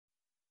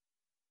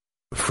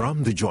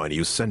From the Joy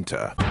News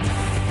Center.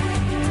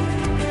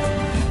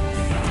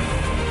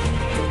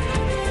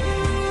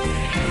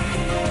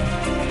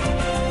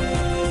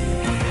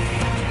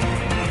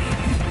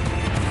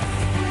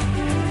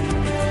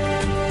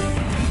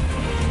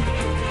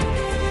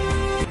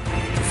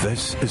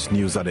 This is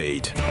News at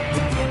 8.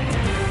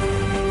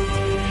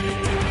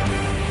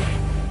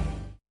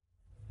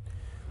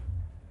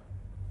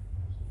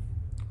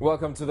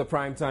 Welcome to the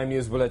Primetime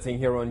News Bulletin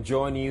here on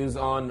Joy News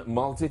on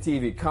Multi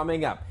TV.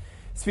 Coming up,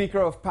 Speaker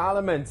of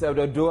Parliament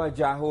Ododo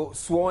Ajaho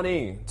sworn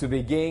in to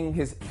begin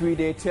his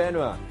 3-day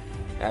tenure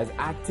as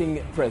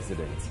acting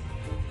president.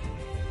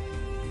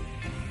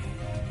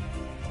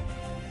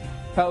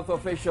 Health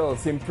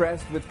officials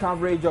impressed with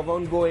coverage of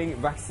ongoing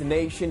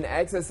vaccination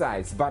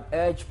exercise but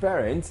urge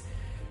parents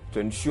to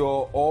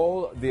ensure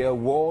all their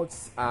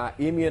wards are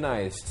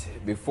immunized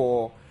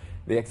before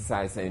the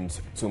exercise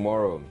ends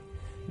tomorrow.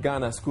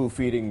 Ghana School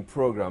Feeding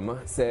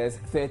Program says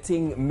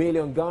 13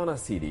 million Ghana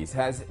cedis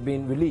has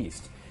been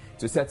released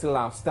to settle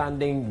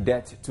outstanding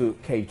debt to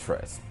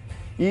caterers.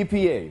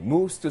 EPA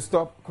moves to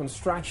stop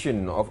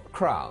construction of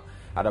Kral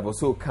at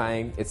Aboso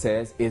Kain, it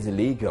says, is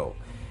illegal.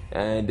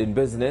 And in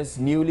business,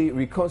 newly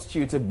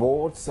reconstituted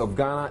boards of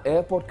Ghana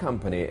Airport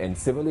Company and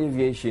Civil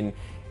Aviation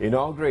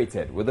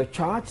inaugurated with a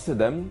charge to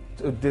them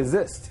to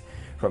desist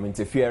from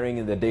interfering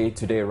in the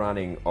day-to-day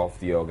running of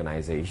the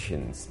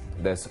organizations.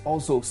 There's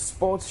also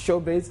sports,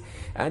 showbiz,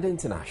 and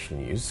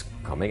international news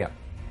coming up.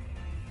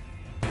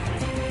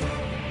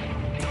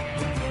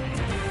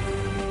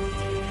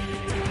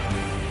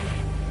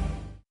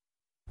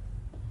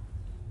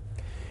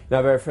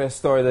 Now, very first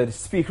story, the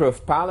Speaker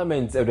of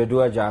Parliament,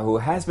 Ododo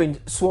Ajaho, has been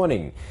sworn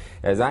in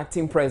as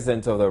acting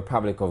president of the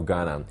Republic of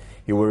Ghana.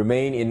 He will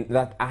remain in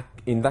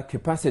that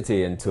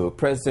capacity until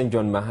President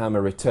John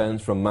Mahama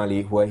returns from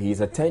Mali, where he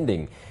is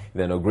attending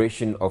the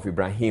inauguration of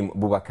Ibrahim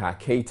Boubacar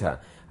Keita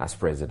as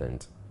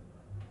president.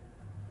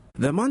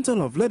 The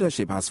mantle of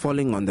leadership has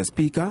fallen on the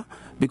Speaker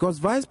because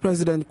Vice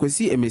President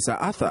Kwesi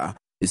Amissah-Arthur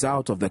is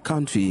out of the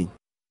country.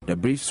 The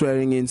brief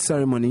swearing-in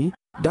ceremony,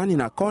 done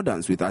in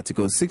accordance with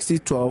Article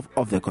 60(12)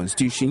 of the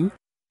Constitution,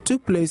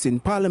 took place in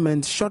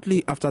Parliament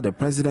shortly after the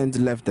President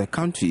left the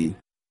country.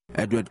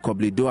 Edward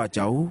Koblido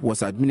Ajahu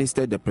was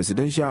administered the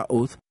presidential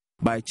oath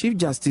by Chief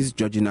Justice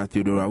Georgina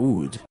Theodora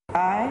Wood.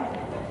 I,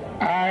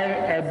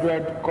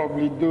 Edward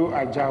Koblido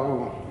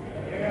Ajahu,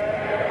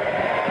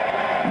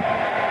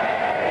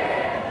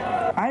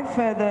 I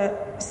further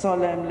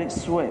solemnly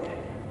swear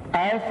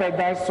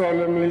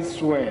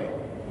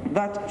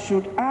that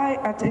should I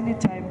at any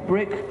time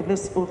break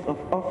this oath of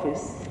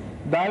office,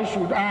 I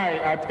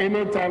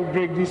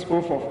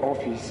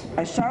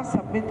shall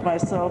submit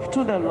myself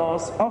to the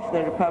laws of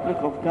the Republic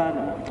of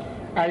Ghana.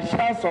 I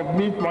shall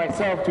submit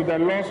myself to the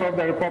laws of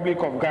the Republic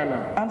of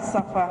Ghana. And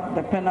suffer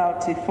the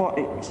penalty for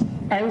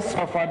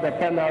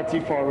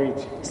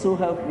it. So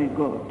help me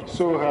God.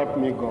 So help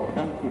me God.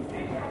 Thank you.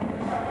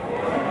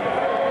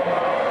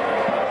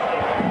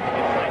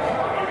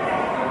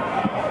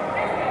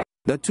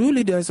 The two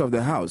leaders of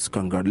the House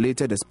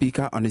congratulated the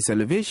Speaker on his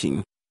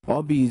elevation,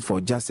 albeit for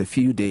just a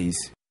few days.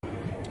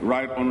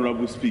 Right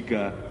Honorable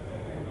Speaker,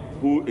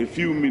 who a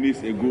few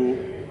minutes ago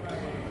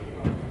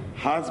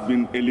has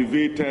been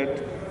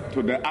elevated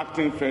to the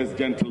acting first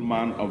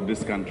gentleman of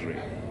this country.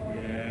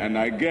 And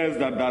I guess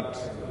that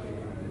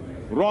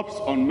rubs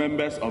on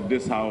members of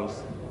this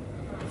House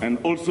and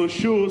also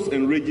shows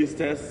and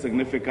registers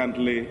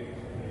significantly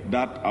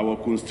that our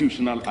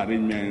constitutional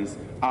arrangements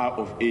are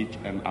of age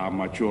and are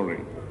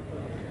maturing.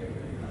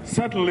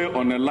 Certainly,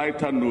 on a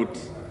lighter note,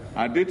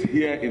 I did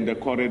hear in the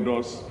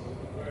corridors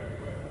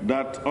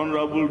that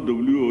Honorable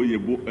W.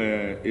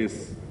 Oyebo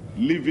is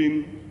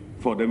leaving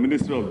for the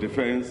Ministry of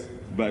Defense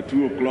by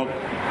 2 o'clock,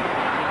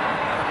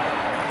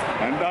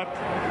 and that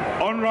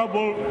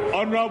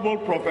Honorable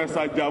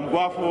Professor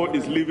Jambuafo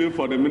is leaving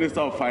for the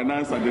Minister of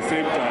Finance at the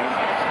same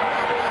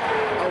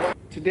time.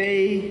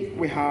 Today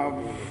we have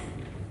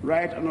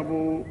Right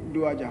Honorable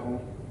Ododo Ajaho,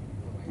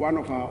 one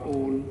of our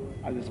own,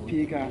 as the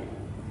Speaker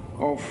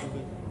of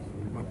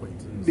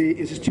the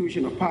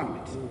institution of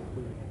Parliament.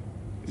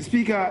 The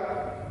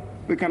Speaker,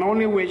 we can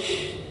only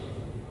wish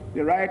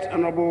the Right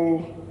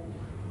Honorable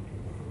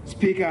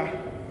Speaker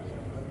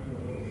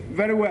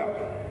very well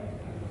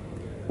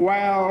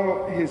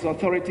while his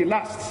authority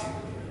lasts.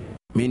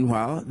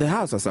 Meanwhile, the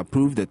House has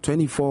approved the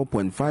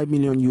 $24.5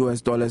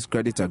 million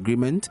credit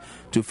agreement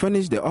to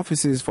furnish the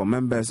offices for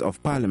members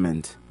of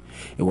Parliament.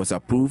 It was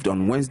approved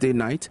on Wednesday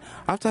night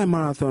after a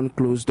marathon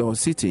closed-door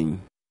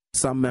sitting.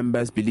 Some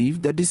members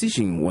believe the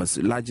decision was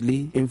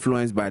largely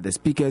influenced by the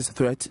Speaker's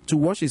threat to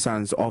wash his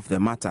hands off the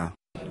matter.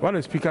 What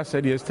the Speaker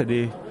said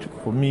yesterday,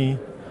 for me,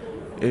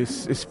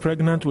 is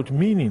pregnant with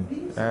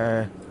meaning,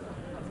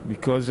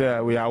 because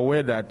we are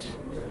aware that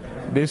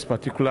this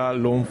particular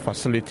loan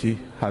facility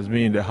has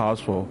been in the House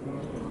for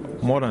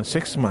more than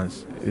 6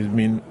 months. It's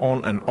been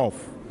on and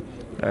off.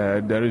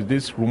 There is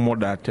this rumor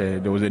that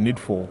there was a need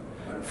for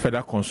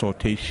further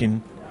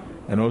consultation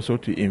and also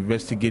to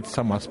investigate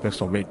some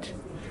aspects of it.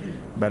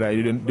 But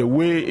the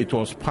way it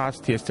was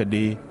passed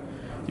yesterday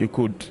you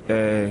could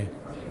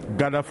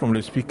gather from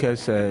the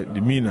Speaker's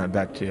demeanor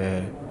that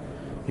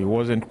he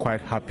wasn't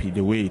quite happy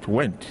the way it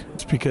went.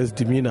 Speaker's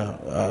demeanor,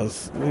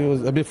 he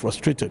was a bit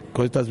frustrated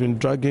because it has been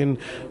dragging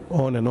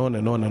on and on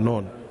and on and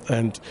on.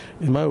 And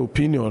in my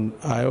opinion,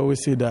 I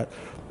always say that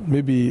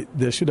maybe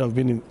there should have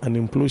been an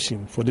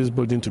implosion for this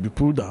building to be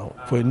pulled down,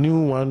 for a new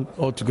one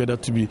altogether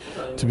to be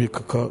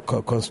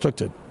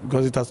constructed,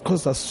 because it has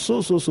cost us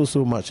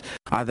so much.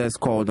 Others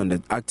called on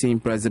the acting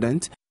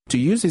president to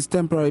use his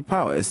temporary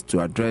powers to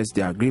address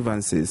their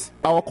grievances.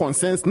 Our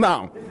concerns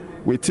now,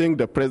 we think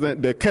the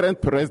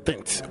current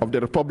president of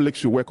the republic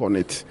should work on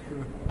it.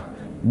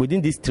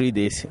 Within these 3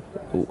 days,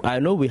 I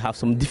know there are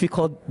some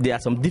difficult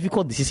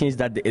decisions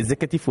that the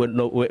executive were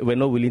not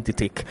willing to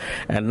take,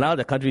 and now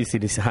the country is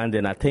in his hand.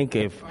 And I think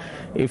if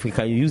we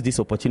can use this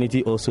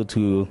opportunity also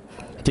to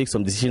take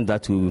some decisions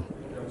that will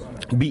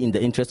be in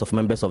the interest of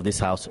members of this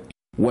house.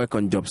 Work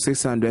on Job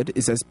 600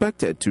 is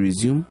expected to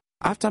resume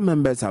after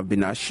members have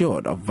been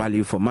assured of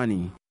value for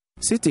money.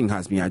 Sitting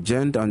has been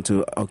adjourned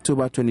until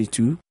October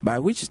 22, by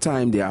which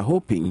time they are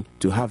hoping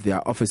to have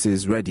their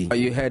offices ready.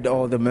 You heard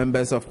all the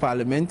members of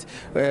parliament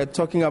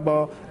talking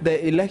about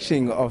the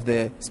election of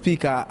the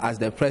speaker as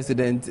the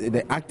president,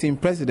 the acting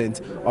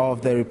president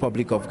of the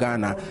Republic of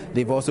Ghana.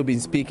 They've also been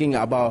speaking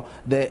about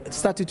the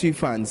statutory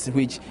funds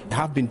which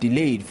have been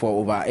delayed for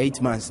over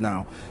 8 months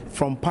now.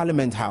 From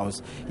Parliament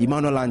House,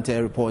 Emmanuel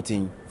Ante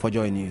reporting for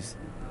Joy News.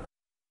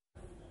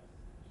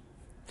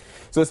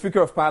 So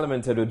Speaker of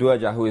Parliament Odo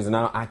Ajaho, who is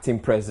now acting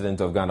president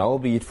of Ghana,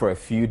 albeit for a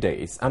few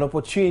days, an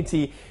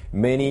opportunity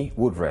many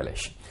would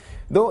relish.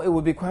 Though it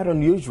would be quite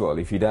unusual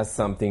if he does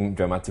something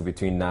dramatic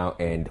between now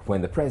and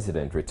when the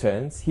president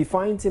returns, he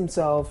finds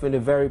himself in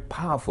a very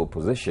powerful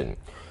position.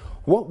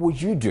 What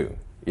would you do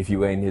if you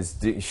were in his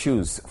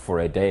shoes for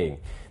a day?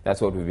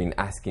 That's what we've been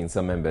asking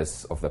some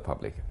members of the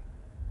public.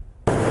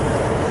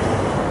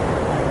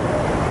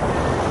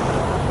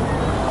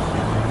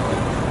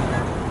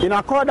 In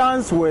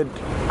accordance with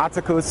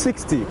Article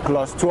 60,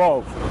 Clause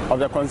 12 of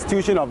the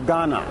Constitution of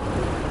Ghana,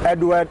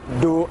 Edward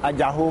Do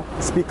Ajaho,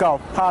 Speaker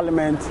of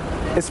Parliament,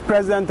 is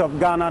President of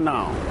Ghana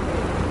now.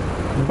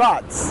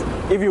 But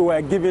if you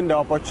were given the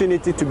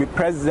opportunity to be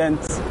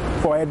president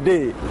for a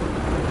day,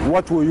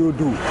 what will you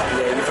do?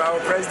 If I were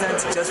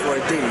president just for a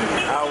day,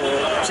 I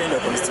will change the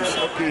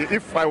constitution. Okay,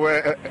 if I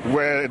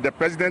were the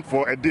president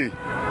for a day,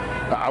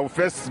 I will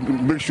first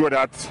make sure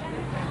that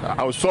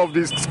I will solve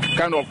this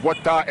kind of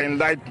water and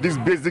light, these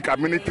basic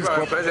amenities. If I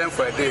were president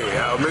for a day,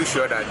 I will make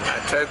sure that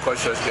I tread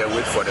cautiously and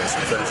wait for the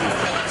situation.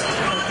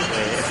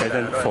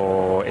 President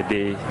for a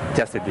day,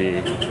 just a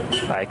day,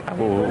 I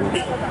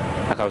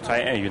will try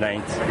and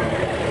unite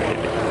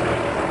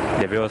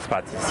the various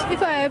parties.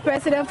 If I were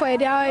president for a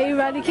day, I will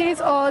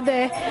eradicate all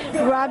the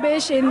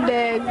rubbish in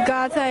the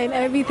gutter and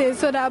everything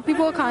so that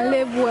people can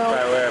live well. If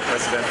I were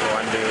president for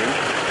one day,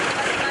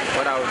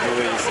 what I would do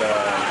is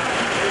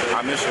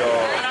I'll make sure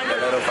the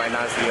little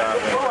finance we have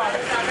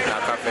in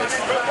our cafes,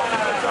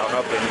 I'll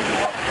help them.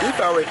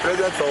 If I were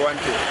president for one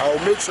day, I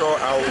will make sure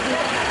I will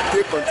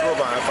take control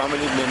of our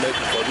family members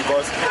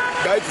because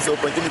that is an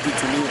opportunity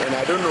to me, and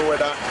I don't know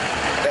whether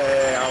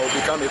I will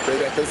become a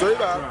president. So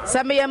if I...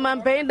 Some of my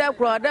paying that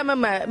crowd,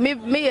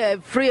 me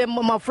free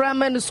my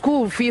friend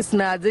school fees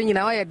now.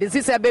 This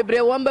is a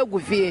baby one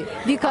fee.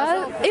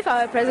 Because if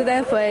I were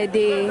president for a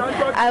day,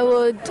 I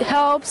would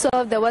help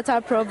solve the water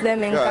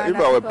problem in Ghana.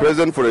 If I were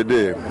president for a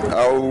day,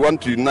 I would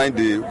want to unite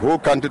the whole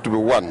country to be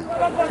one.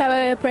 If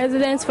I were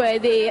president for a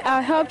day,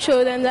 I'll help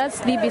children that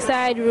sleep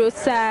beside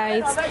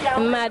roadsides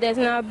and mothers,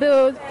 and I'll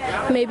build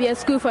maybe a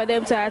school for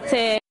them to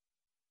attend.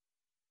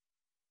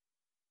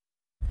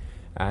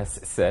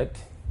 As said,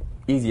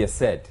 easier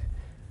said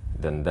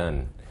than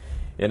done.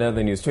 In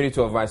other news,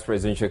 2012 Vice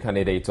Presidential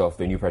candidate of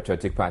the New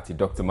Patriotic Party,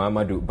 Dr.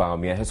 Mahamudu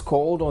Bawumia, has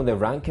called on the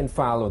rank and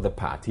file of the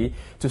party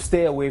to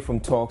stay away from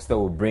talks that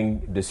will bring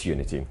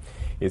disunity.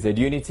 He said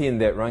unity in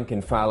the rank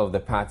and file of the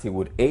party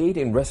would aid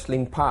in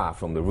wresting power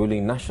from the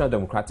ruling National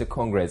Democratic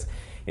Congress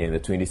in the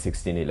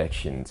 2016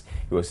 elections.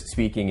 He was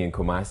speaking in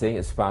Kumasi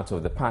as part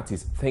of the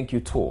party's thank you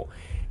tour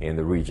in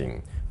the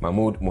region.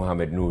 Mahmoud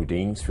Mohamed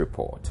Nuruddin's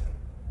report.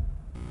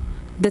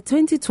 The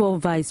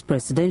 2012 vice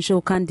presidential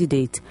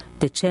candidate,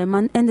 the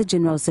chairman and the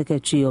general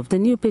secretary of the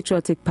New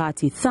Patriotic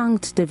Party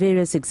thanked the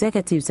various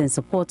executives and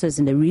supporters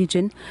in the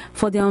region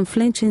for their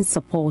unflinching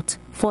support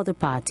for the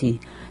party.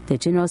 The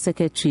general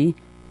secretary,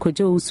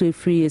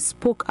 Osei,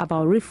 spoke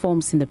about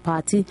reforms in the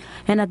party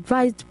and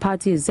advised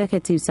party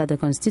executives at the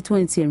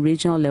constituency and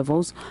regional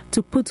levels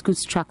to put good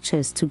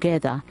structures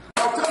together.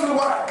 I'll tell you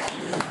why.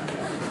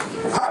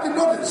 I did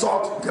not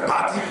insult the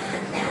party.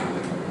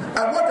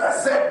 And what I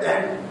said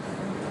then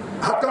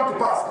have come to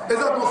pass. Is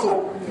that not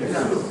so?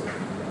 Yes.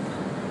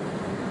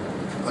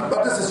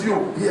 But this is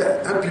you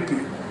here,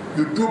 MPP.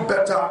 You do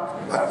better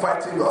by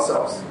fighting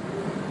yourselves.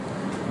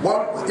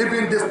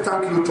 Even this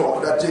thank you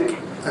talk that Jake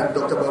and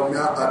Dr.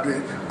 Bawumia are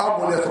doing,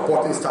 I'm only a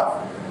supporting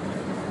staff.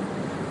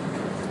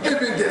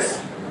 Even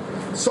this,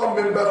 some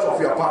members of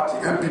your party,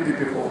 MPP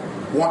people,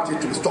 want it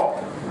to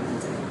stop.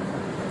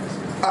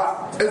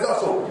 Is that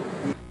so?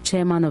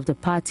 chairman of the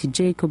party,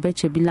 Jacob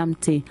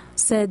Echebilamte,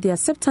 said the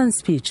acceptance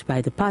speech by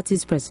the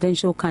party's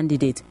presidential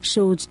candidate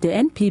showed the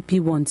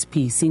NPP wants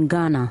peace in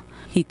Ghana.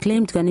 He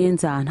claimed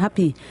Ghanaians are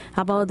unhappy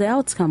about the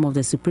outcome of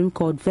the Supreme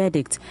Court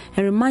verdict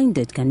and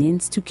reminded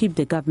Ghanaians to keep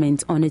the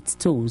government on its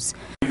toes.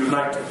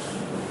 United.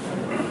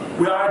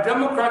 We are a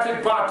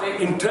democratic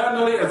party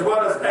internally as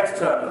well as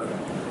externally.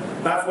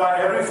 That's why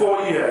every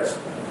 4 years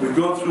we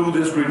go through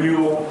this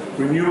renewal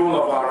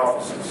of our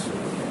offices.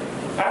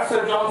 As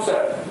Sir John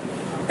said,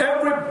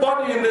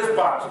 everybody in this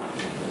party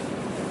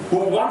who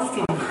wants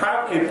to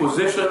have a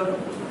position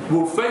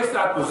will face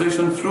that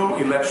position through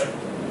election.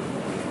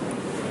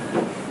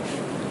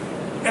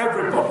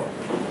 Everybody.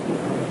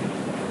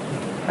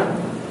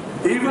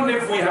 Even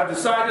if we have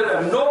decided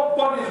that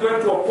nobody is going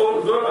to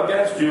go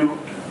against you,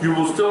 you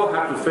will still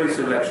have to face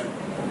election.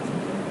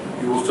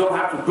 You will still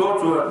have to go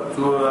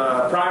to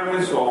a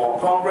primaries or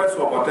Congress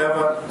or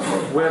whatever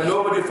where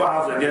nobody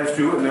files against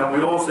you, and then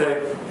we all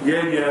say,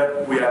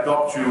 yeah, we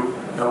adopt you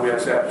and we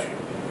accept you.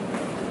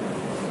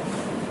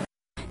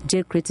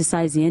 Jay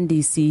criticized the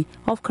NDC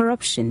of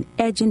corruption,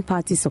 urging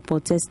party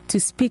supporters to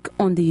speak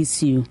on the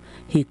issue.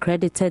 He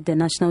credited the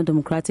National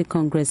Democratic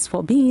Congress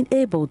for being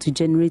able to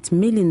generate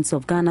millions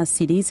of Ghana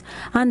cedis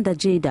under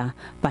JADA,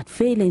 but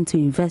failing to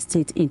invest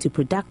it into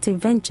productive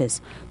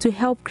ventures to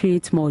help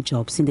create more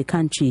jobs in the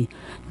country.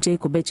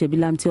 Jacob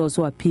Echebilamte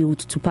also appealed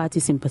to party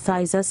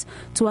sympathizers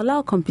to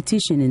allow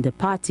competition in the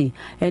party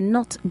and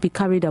not be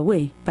carried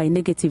away by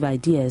negative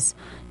ideas.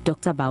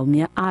 Dr.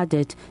 Bawumia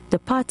added the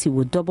party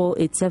would double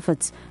its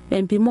efforts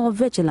and be more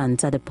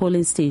vigilant at the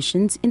polling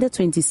stations in the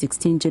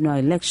 2016 general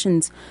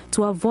elections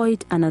to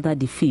avoid another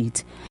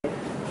defeat.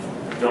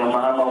 John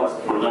Mahama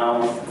was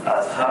pronounced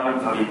as having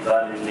been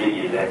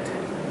validly elected,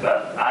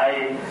 but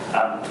I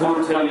am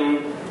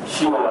totally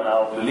sure and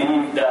I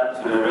believe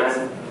that to the rest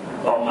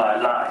of my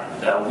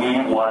life that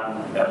we won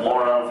a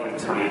moral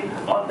victory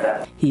on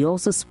that. He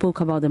also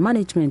spoke about the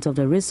management of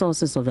the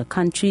resources of the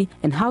country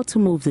and how to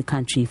move the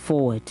country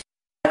forward.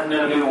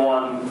 Definitely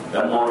won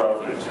a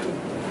moral victory.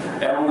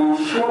 And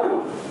we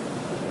showed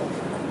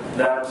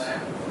that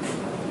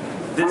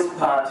this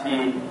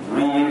party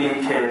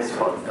really cares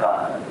for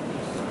Ghana,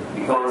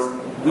 because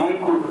we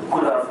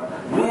could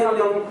have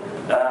really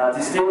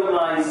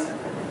destabilized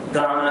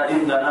Ghana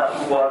if Nana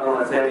Akufo-Addo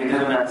had said he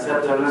didn't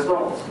accept the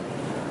results.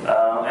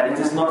 And it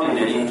is not in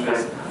the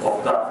interest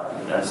of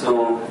Ghana. And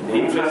so the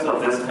interest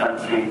of this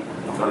country,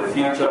 for the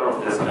future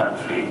of this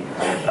country,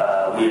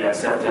 we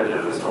accepted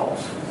the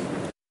results.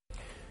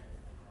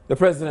 The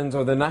president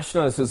of the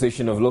National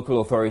Association of Local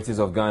Authorities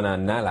of Ghana,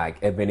 NALAG,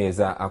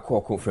 Ebenezer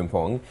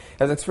Akwaku-Frimpong,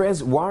 has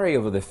expressed worry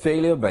over the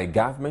failure by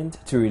government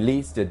to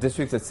release the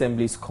District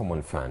Assembly's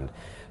Common Fund.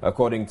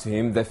 According to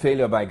him, the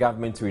failure by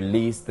government to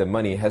release the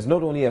money has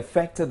not only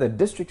affected the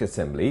district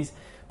assemblies,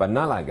 but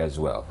NALAG as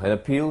well, and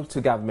appealed to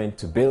government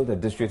to bail the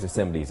district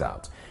assemblies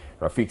out.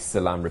 Rafiq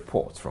Salam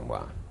reports from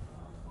Wa.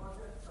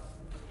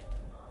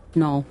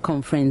 National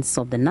Conference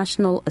of the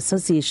National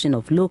Association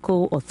of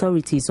Local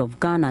Authorities of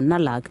Ghana,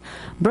 NALAG,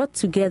 brought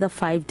together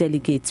 5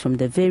 delegates from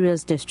the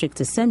various district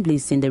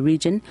assemblies in the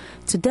region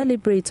to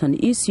deliberate on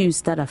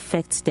issues that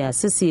affect the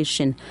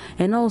association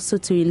and also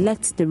to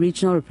elect the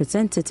regional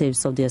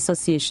representatives of the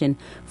association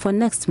for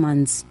next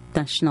month's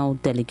National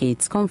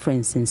Delegates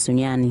Conference in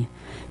Sunyani.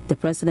 The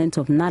president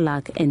of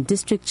NALAG and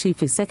district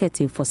chief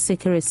executive for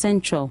Sekere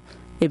Central,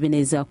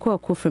 Ebenezer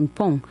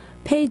Akwaku-Frimpong,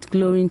 paid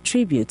glowing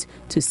tribute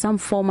to some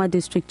former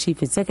district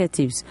chief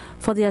executives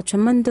for their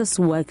tremendous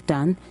work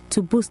done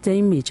to boost the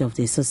image of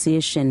the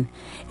association.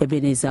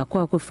 Ebenezer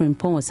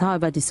Akwaku-Frimpong was,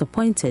 however,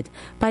 disappointed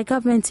by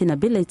government's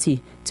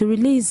inability to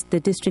release the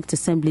district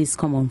assembly's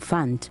common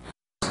fund.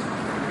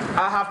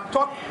 I have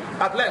talked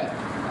at length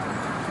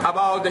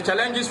about the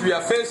challenges we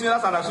are facing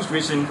as an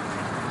association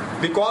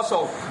because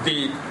of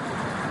the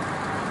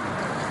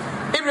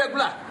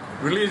irregular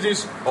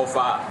releases of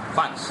our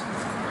funds.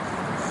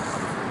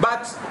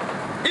 But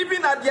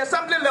even at the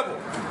assembly level,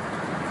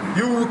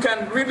 you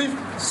can really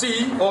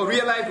see or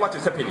realize what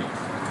is happening.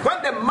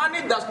 When the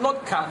money does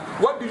not come,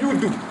 what do?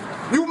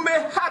 You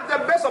may have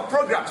the best of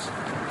programs,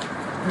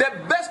 the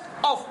best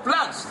of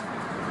plans,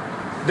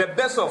 the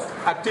best of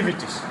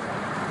activities.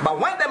 But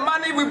when the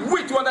money with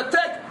which you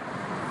undertake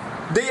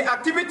the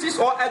activities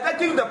or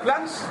executing the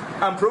plans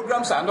and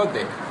programs are not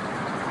there,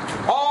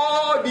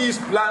 all these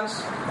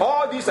plans,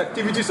 all these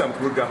activities and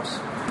programs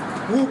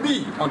will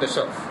be on the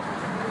shelf.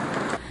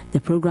 The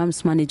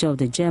program's manager of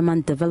the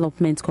German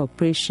Development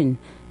Corporation,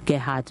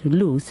 Gerhard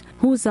Luth,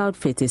 whose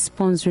outfit is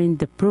sponsoring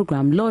the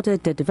program,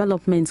 lauded the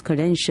development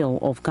credential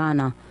of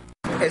Ghana.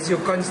 As your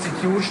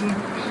constitution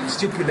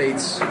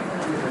stipulates,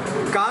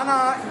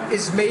 Ghana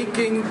is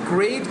making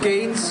great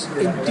gains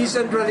in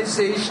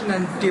decentralization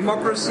and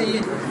democracy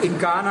in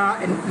Ghana,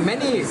 and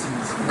many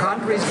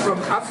countries from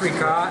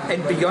Africa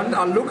and beyond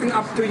are looking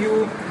up to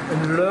you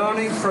and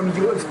learning from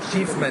your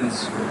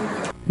achievements.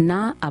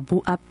 Na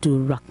Abu Abdul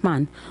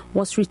Rahman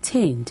was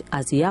retained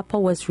as the Upper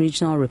West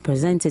Regional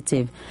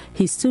Representative.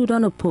 He stood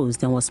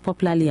unopposed and was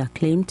popularly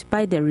acclaimed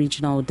by the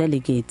regional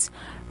delegates.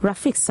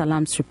 Rafiq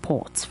Salam's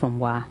reports from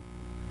Wa.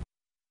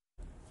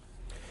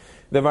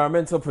 The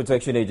Environmental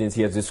Protection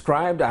Agency has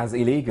described as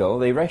illegal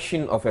the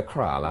erection of a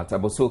kraal at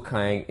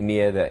Abosokai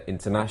near the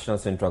International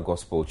Central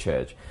Gospel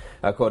Church.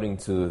 According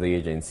to the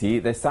agency,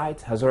 the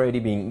site has already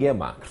been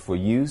earmarked for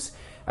use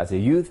as a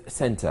youth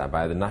center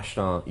by the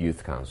National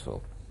Youth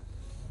Council.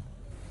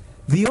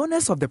 The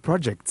owners of the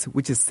project,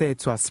 which is said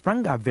to have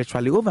sprung up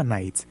virtually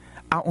overnight,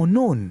 are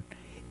unknown,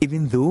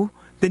 even though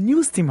the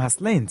news team has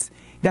learnt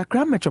the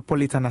Accra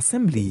Metropolitan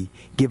Assembly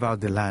gave out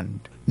the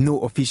land.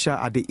 No official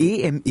at the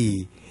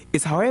AMA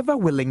is, however,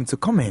 willing to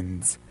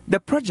comment. The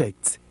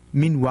project,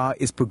 meanwhile,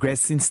 is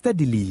progressing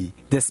steadily,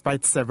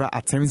 despite several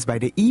attempts by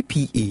the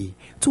EPA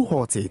to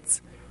halt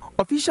it.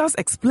 Officials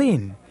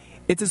explain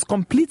it is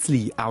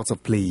completely out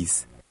of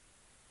place.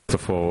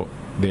 First of all,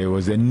 there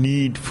was a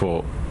need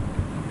for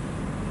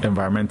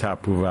environmental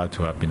approval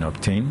to have been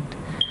obtained.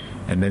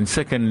 And then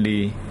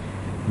secondly,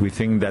 we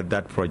think that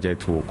that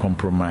project will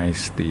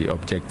compromise the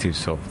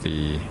objectives of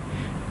the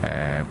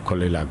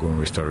Kole Lagoon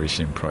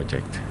Restoration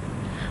Project.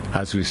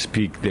 As we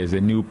speak, there's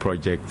a new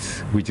project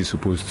which is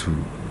supposed to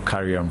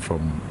carry on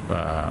from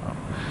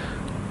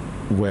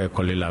where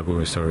Kole Lagoon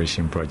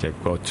Restoration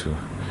Project got to,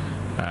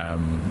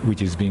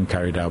 which is being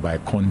carried out by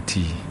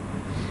Conti,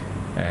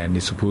 and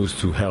it's supposed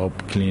to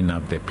help clean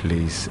up the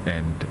place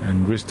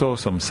and restore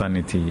some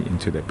sanity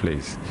into the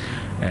place.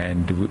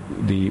 And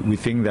we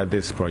think that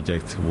this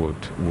project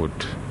would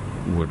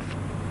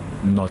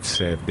not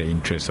serve the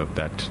interests of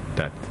that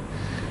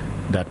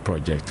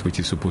project, which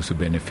is supposed to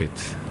benefit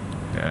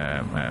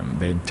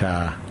the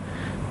entire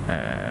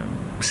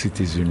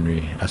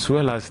citizenry, as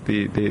well as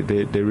the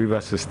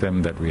river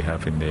system that we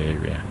have in the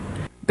area.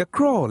 The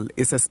kraal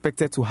is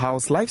expected to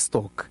house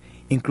livestock,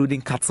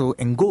 including cattle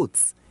and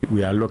goats.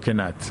 We are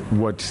looking at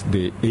what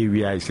the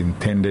area is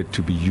intended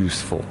to be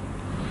used for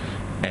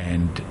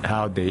and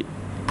how the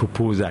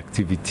proposed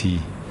activity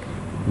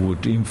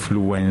would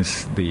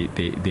influence the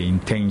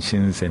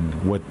intentions and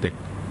what the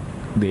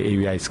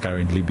area is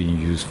currently being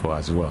used for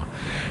as well.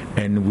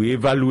 And we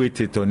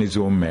evaluate it on its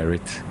own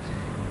merit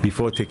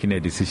before taking a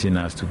decision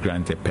as to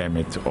grant a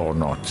permit or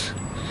not.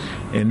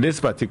 In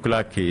this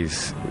particular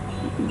case,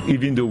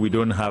 even though we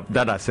don't have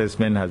that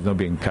assessment has not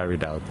been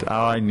carried out,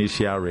 our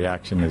initial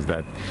reaction is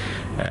that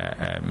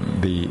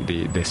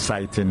the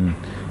siting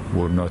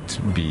will not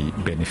be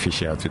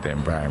beneficial to the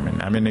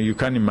environment. I mean, you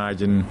can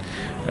imagine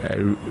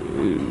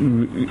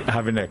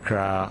having a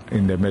kraal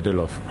in the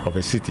middle of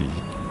a city.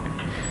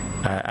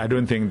 I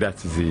don't think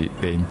that is the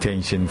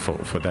intention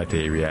for that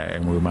area,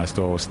 and we must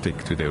all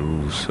stick to the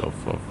rules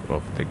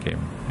of the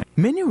game.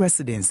 Many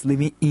residents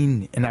living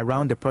in and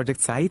around the project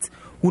site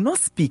will not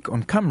speak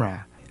on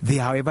camera. They,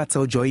 however,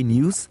 tell Joy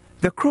News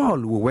the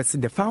kraal will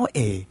worsen the foul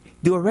air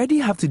they already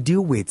have to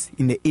deal with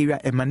in the area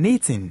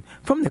emanating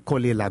from the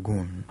Kole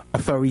Lagoon.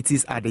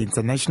 Authorities at the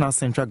International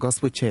Central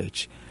Gospel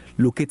Church,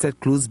 located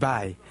close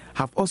by,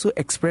 have also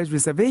expressed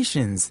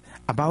reservations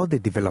about the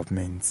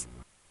developments.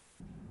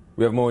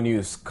 We have more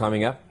news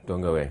coming up.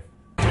 Don't go away.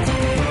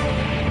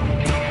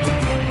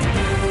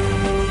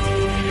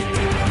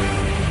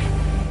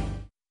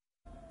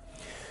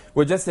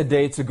 With just a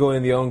day to go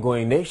in the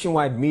ongoing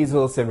nationwide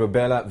measles and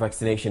rubella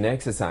vaccination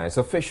exercise,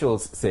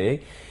 officials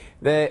say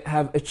they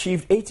have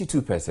achieved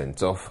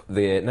 82% of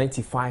the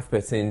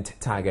 95%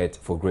 target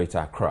for Greater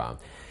Accra.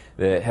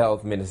 The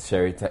Health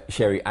Minister,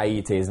 Sherry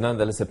Aite, is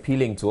nonetheless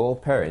appealing to all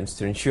parents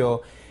to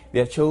ensure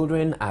their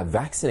children are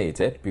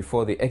vaccinated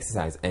before the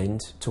exercise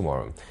ends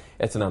tomorrow.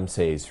 Etanam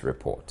Says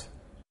report.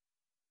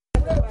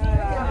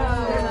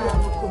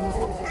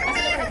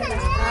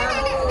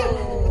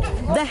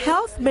 The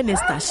Health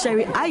Minister,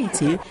 Sherry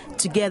Aite,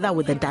 together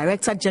with the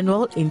Director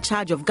General in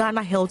charge of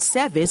Ghana Health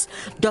Service,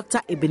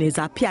 Dr.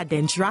 Ebenezer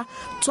Piadenjra,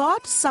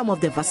 toured some of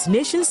the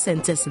vaccination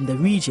centers in the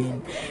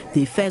region.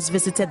 They first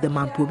visited the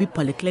Mamprobi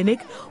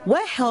Polyclinic,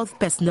 where health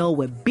personnel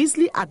were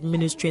busily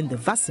administering the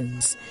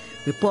vaccines.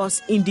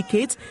 Reports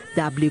indicate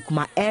the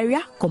Ablekuma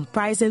area,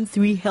 comprising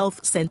 3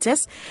 health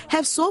centers,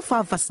 have so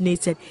far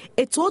vaccinated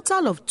a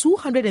total of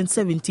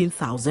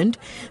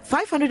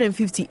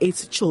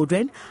 217,558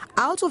 children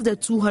out of the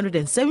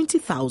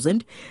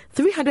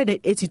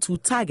 270,382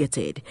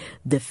 targeted.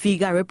 The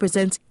figure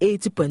represents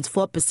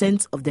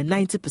 80.4% of the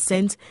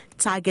 90%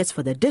 targets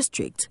for the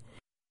district.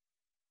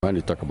 When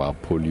you talk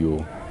about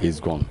polio, it's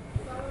gone.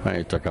 When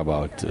you talk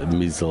about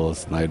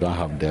measles, now you don't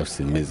have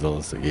deaths in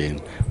measles again.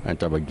 When you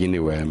talk about guinea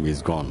worm,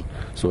 it's gone.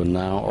 So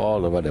now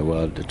all over the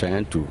world, they're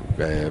trying to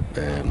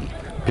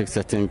pick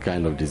certain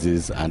kind of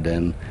disease and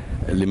then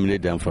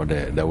eliminate them from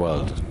the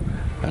world.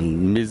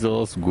 And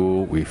measles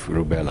go with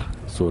rubella.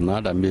 So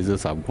now that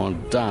measles have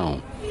gone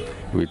down,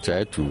 we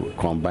try to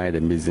combine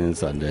the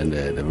measles and then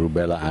the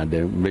rubella and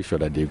then make sure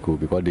that they go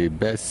because they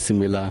bear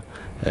similar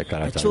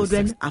characteristics. The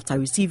children, after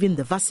receiving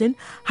the vaccine,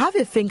 have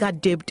a finger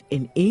dipped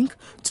in ink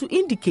to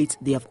indicate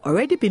they have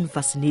already been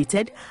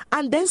vaccinated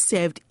and then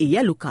served a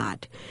yellow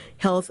card.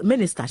 Health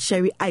Minister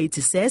Sherry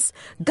Aite says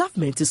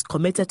government is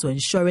committed to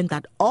ensuring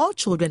that all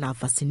children are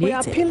vaccinated. We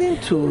are appealing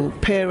to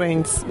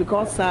parents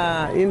because,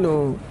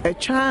 a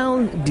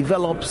child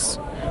develops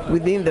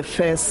within the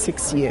first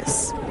 6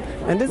 years.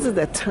 And this is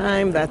the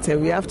time that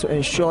we have to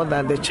ensure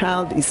that the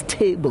child is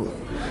stable,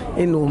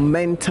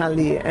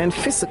 mentally and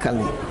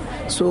physically.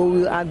 So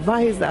we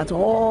advise that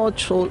all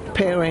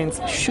parents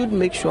should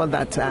make sure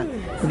that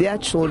their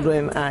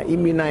children are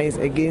immunized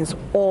against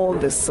all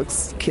the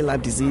 6 killer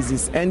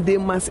diseases, and they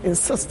must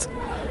insist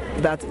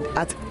that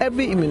at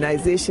every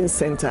immunization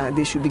center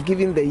they should be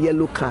given the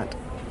yellow card,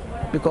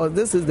 because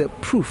this is the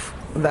proof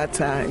that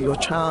your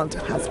child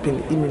has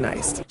been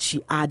immunized.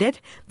 She added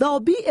there will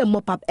be a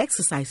mop-up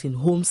exercise in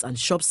homes and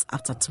shops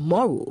after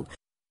tomorrow.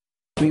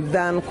 We've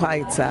done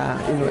quite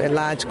a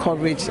large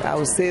coverage. I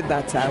would say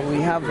that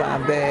we have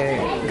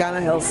the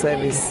Ghana Health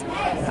Service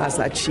has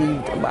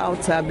achieved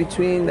about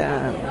between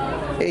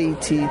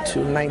 80 to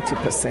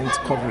 90%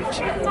 coverage.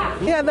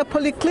 Yeah, the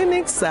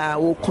polyclinics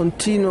will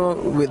continue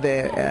with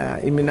the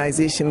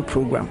immunization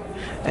program.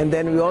 And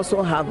then we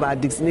also have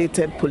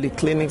designated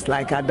polyclinics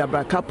like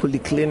Adabraka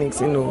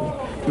polyclinics.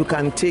 You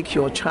can take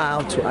your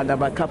child to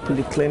Adabraka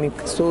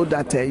polyclinic so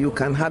that you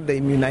can have the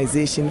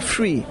immunization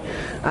free.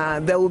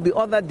 There will be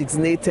other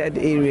designated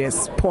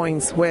areas,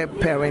 points where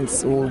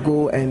parents will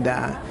go and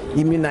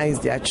immunize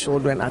their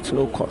children at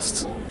no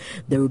cost.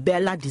 The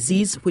rubella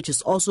disease, which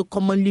is also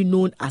commonly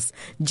known as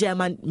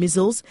German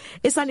measles,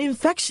 is an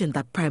infection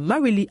that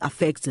primarily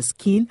affects the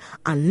skin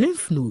and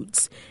lymph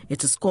nodes.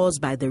 It is caused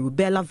by the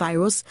rubella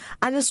virus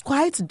and is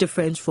quite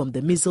different from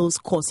the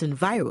measles-causing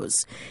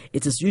virus.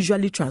 It is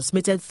usually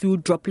transmitted through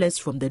droplets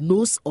from the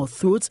nose or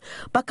throat,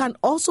 but can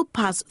also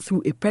pass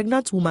through a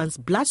pregnant woman's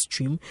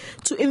bloodstream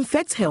to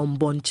infect her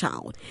unborn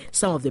child.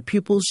 Some of the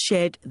pupils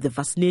shared the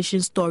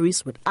vaccination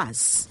stories with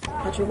us.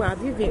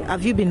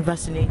 Have you been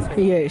vaccinated?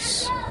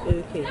 Yes.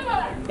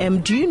 Okay.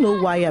 Do you know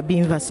why you're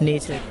being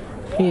vaccinated?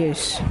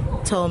 Yes.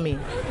 Tell me.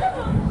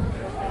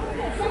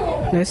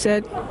 They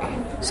said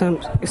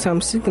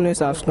some sickness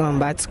has gone,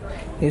 but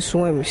it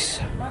swims.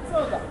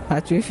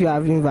 But if you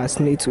have been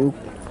vaccinated,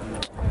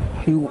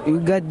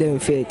 you get the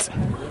infect.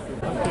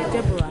 Okay,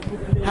 Deborah,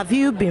 have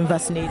you been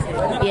vaccinated?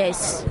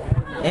 Yes.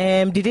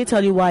 Did they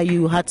tell you why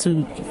you had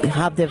to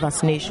have the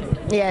vaccination?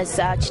 Yes,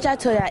 Chicha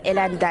told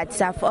Ellen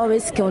that I've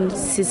always killed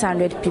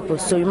 600 people,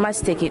 so you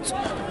must take it.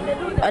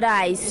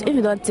 Otherwise, if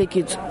you don't take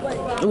it,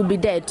 you'll be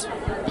dead.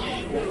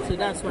 So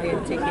that's why you're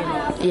taking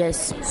it?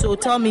 Yes. So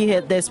tell me,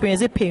 the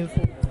experience, is it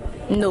painful?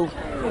 No.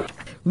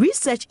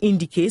 Research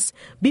indicates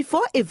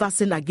before a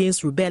vaccine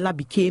against rubella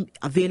became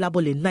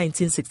available in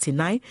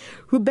 1969,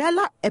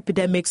 rubella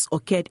epidemics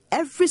occurred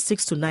every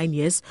 6 to 9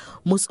 years,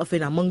 most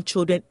often among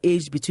children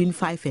aged between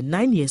 5 and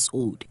 9 years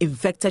old.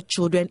 Infected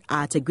children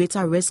are at a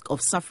greater risk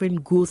of suffering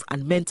growth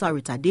and mental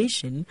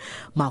retardation,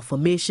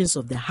 malformations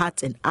of the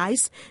heart and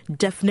eyes,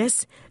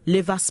 deafness,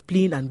 liver,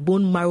 spleen and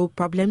bone marrow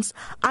problems,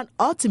 and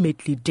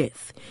ultimately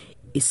death.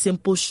 A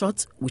simple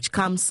shot, which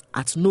comes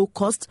at no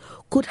cost,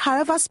 could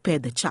however spare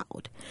the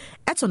child.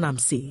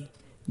 Etonamse,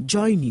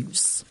 Joy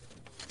News.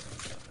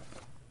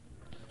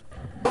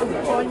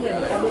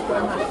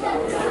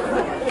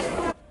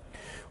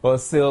 Well,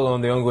 still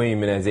on the ongoing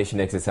immunization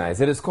exercise,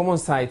 it is common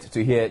sight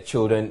to hear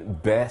children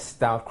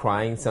burst out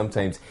crying,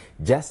 sometimes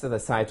just at the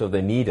sight of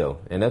the needle.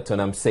 And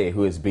Etonamse,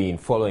 who has been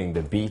following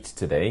the beat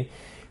today,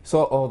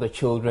 saw all the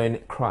children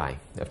cry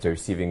after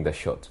receiving the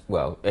shot.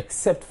 Well,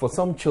 except for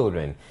some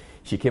children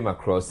she came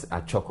across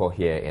at Choco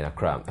here in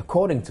Accra.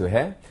 According to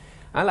her,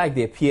 unlike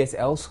their peers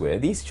elsewhere,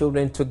 these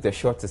children took the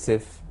shot as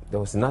if there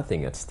was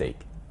nothing at stake.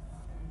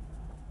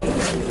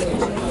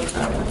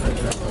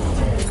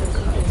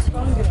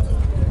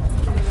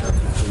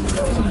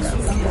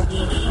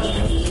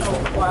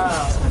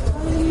 Wow.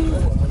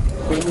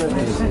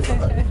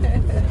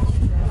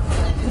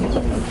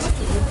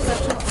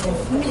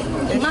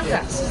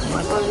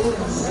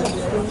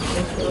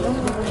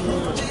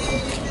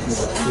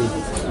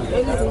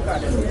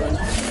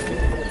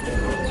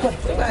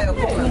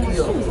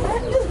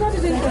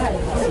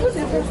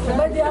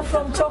 But they are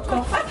from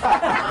Choco.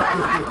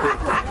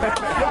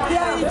 They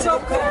are in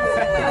Choco.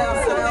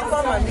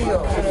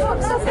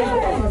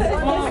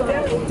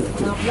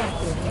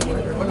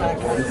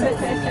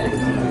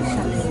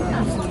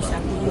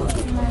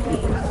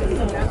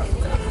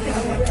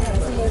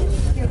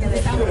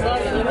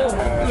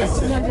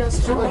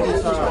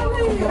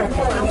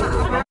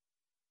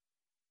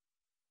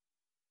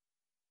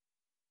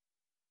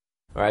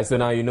 All right, so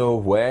now you know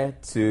where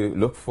to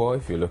look for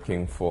if you're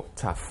looking for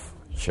tough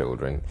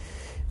children.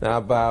 Now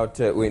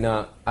about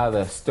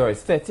other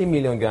stories. 30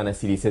 million Ghana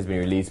cedis has been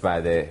released by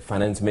the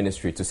Finance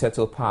Ministry to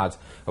settle part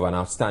of an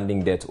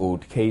outstanding debt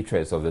owed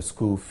caterers of the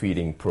school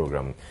feeding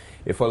program.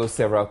 It follows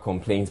several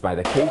complaints by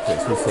the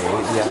caterers who say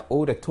they are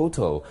owed a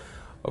total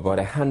of about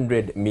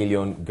 100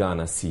 million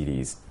Ghana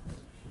cedis.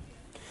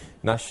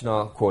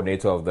 National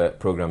coordinator of the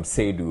program,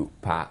 Seidu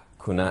Pa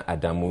Kuna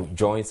Adamu,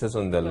 joins us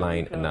on the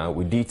line now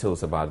with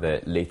details about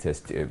the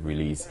latest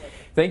release.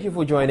 Thank you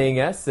for joining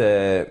us,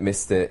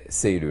 Mr.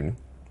 Seidu.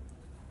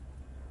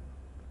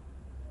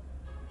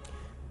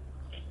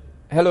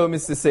 Hello,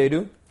 Mr.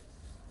 Seidu.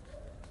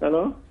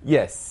 Hello?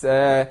 Yes.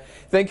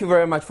 Thank you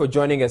very much for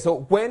joining us.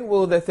 So when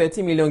will the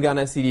 30 million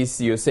Ghana cedis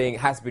you're saying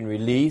has been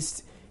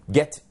released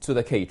get to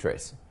the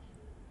caterers?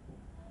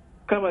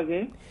 Come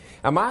again?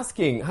 I'm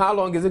asking, how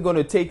long is it going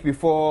to take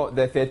before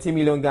the 30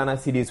 million Ghana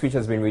cedis, which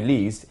has been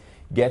released,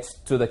 gets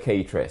to the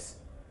caterers?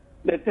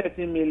 The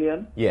 30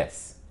 million?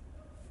 Yes.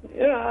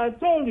 Yeah, I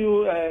told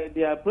you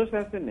they are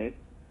processing it,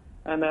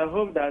 and I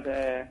hope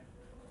that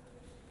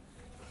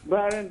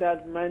barring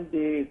that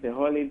Monday is a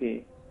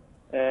holiday,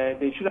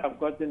 they should have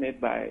gotten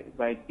it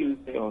by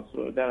Tuesday or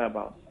so,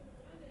 thereabouts.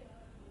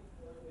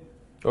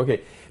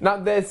 Okay. Now,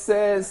 there's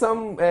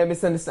some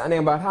misunderstanding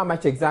about how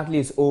much exactly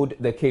is owed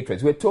the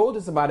caterers. We're told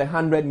it's about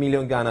 100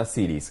 million Ghana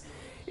cedis.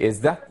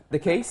 Is that the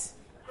case?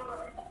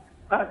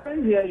 I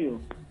can't hear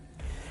you.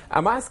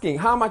 I'm asking,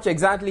 how much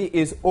exactly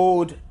is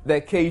owed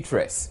the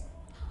caterers?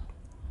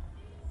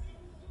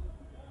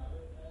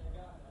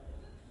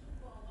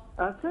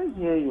 I can't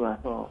hear you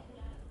at all.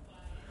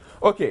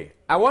 Okay,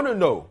 I want to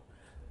know,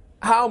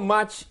 how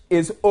much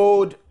is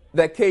owed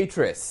the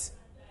caterers?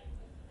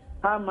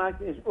 How much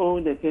is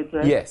owed the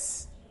caterers?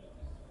 Yes.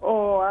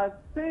 Oh, I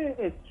think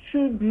it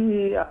should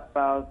be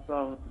about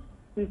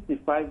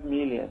 65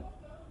 million.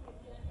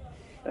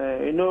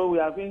 We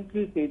have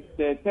increased it.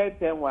 The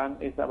third one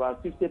is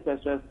about 50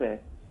 pesos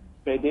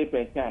per day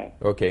per child.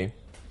 Okay.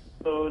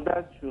 So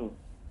that should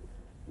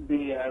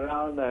be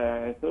around,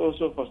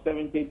 also for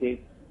 70 days.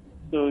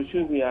 So it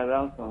should be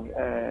around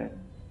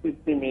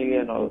 60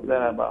 million or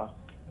thereabouts.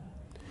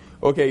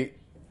 Okay.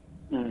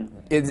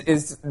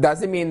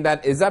 Does it mean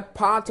that, is that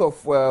part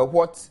of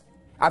what,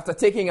 after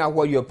taking out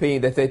what you're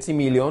paying, the 30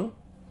 million?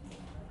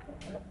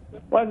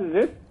 What is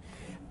it?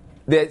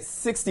 The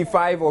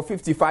 65 or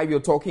 55 you're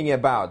talking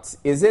about,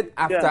 is it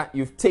after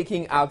you've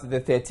taken out the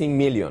 13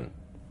 million?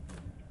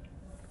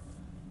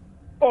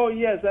 Oh,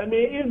 yes. I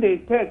mean, if the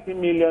 30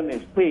 million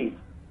is paid,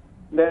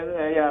 then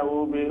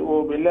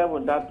we'll be left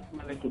with that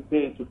money to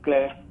pay to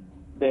clear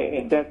the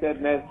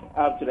indebtedness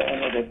up to the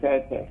end of the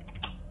third term.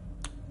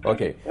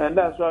 Okay. And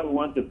that's what we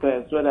want to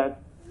pay, so that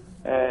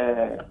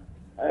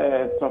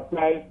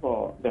supply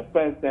for the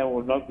first term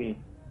will not be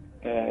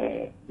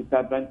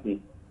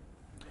disadvantaged.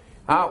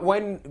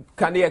 When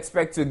can they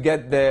expect to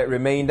get the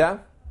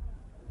remainder?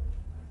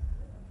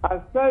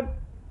 I said,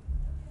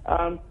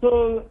 I'm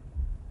told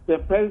the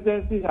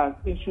presidency has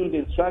issued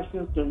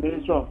instructions to the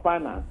Ministry of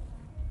Finance,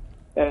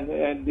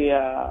 and they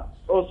are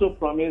also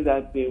promised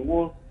that they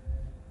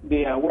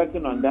are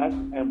working on that,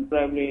 and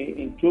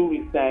probably in 2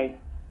 weeks' time,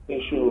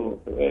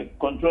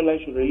 controller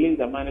should release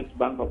the money to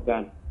Bank of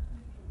Ghana.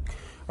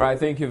 All right,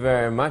 thank you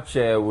very much.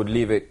 We'll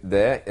leave it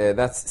there.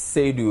 That's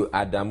Seidu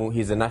Adamu.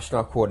 He's the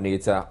national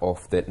coordinator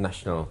of the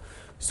National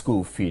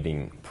School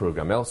Feeding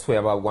Program. Elsewhere,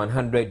 about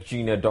 100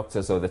 junior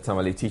doctors of the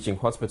Tamale Teaching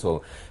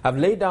Hospital have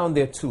laid down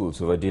their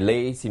tools over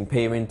delays in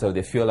payment of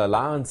their fuel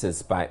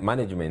allowances by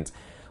management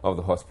of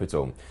the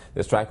hospital.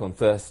 The strike on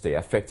Thursday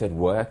affected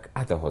work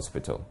at the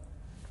hospital.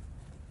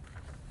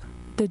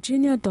 The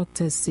junior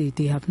doctors say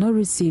they have not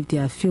received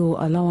their fuel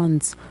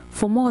allowance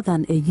for more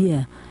than a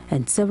year,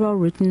 and several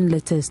written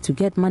letters to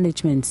get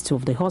management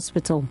of the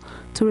hospital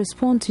to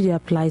respond to their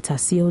plight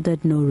has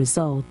yielded no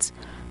results.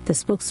 The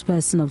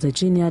spokesperson of the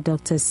junior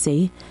doctors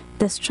say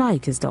the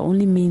strike is the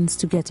only means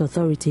to get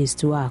authorities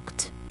to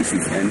act.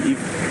 And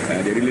if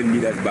they really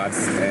need us back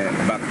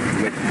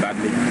to work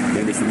badly,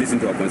 then they should listen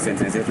to our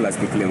concerns and settle us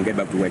quickly and get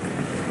back to work.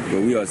 So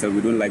we ourselves,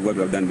 we don't like what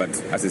we have done, but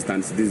as it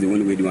stands, this is the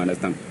only way to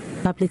understand.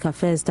 Public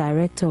Affairs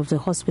Director of the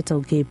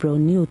hospital, Gabriel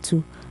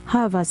Newtu,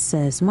 however,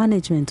 says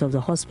management of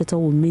the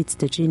hospital will meet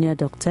the junior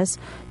doctors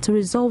to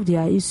resolve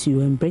their issue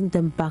and bring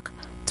them back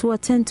to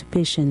attend to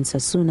patients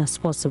as soon as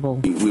possible.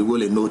 We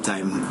will in no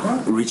time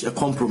reach a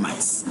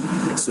compromise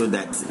so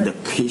that the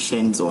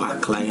patients or our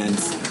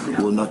clients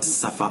will not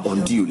suffer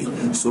unduly.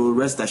 So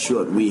rest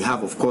assured, we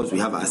have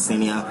our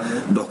senior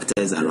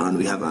doctors around,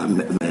 we have our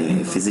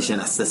physician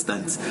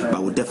assistants,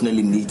 but we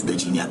definitely need the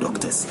junior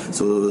doctors.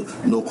 So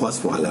no cause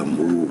for alarm.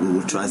 We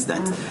will trust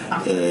that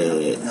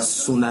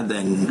sooner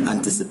than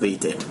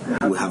anticipated,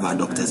 we'll have our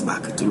doctors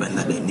back to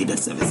render the needed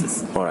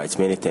services. All right,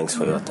 many thanks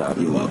for your time.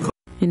 You're welcome.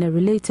 In a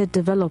related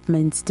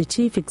development, the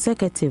chief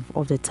executive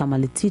of the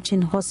Tamale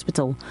Teaching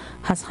Hospital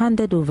has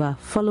handed over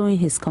following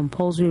his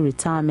compulsory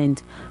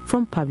retirement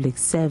from public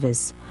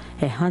service.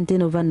 A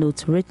handing over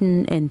note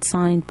written and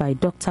signed by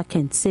Dr.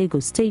 Kent Sego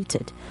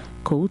stated,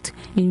 quote,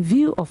 "In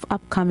view of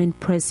upcoming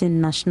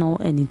pressing national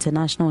and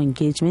international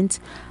engagements,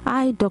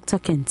 I, Dr.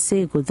 Kent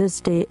Sego,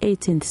 this day,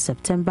 18th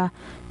September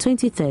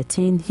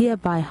 2013,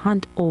 hereby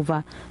hand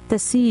over the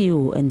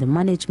CEO and the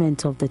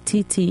management of the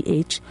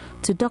TTH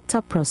to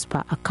Dr.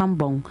 Prosper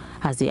Akambong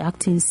as the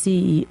acting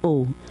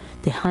CEO.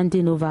 The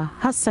handing over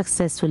has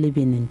successfully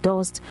been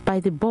endorsed by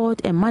the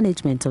board and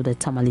management of the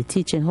Tamale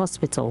Teaching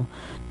Hospital.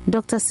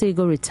 Dr.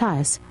 Sego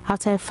retires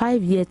after a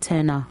 5-year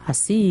tenure as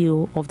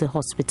CEO of the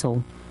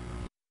hospital."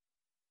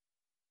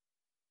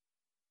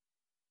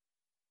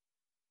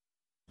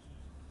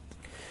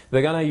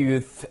 The Ghana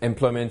Youth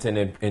Employment and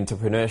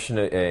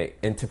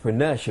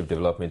Entrepreneurship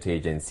Development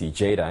Agency,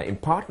 JADA, in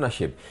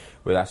partnership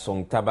with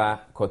Asongtaba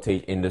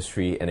Cottage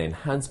Industry and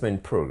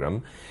Enhancement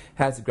Program,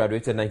 has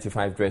graduated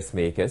 95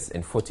 dressmakers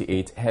and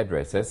 48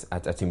 hairdressers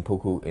at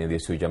Atimpoku in the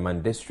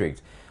Sujaman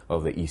district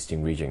of the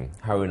Eastern region.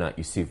 Haruna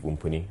Yusuf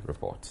Wumpuni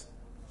reports.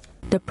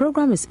 The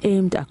program is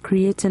aimed at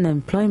creating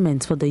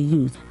employment for the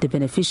youth. The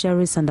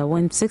beneficiaries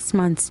underwent 6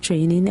 months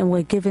training and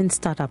were given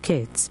startup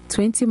kits.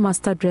 20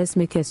 master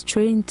dressmakers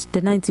trained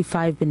the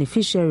 95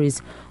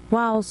 beneficiaries,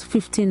 whilst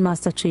 15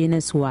 master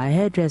trainers who are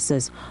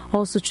hairdressers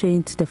also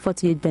trained the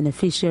 48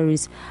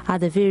 beneficiaries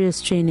at the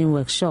various training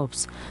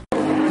workshops.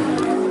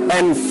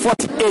 And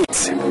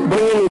 48,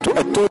 bringing it to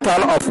a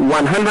total of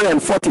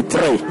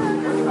 143.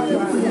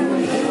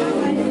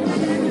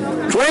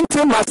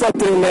 20 master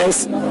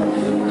trainers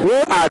who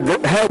are the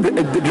head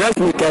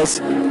dressmakers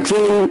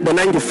train the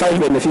 95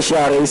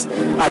 beneficiaries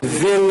at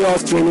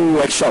various training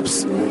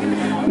workshops.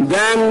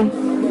 Then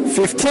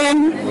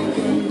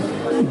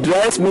 15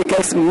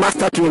 dressmakers,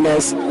 master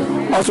trainers,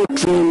 also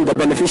train the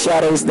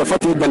beneficiaries, the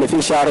 48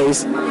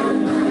 beneficiaries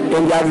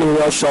in their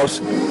various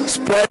shops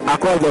spread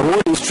across the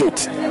whole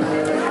district.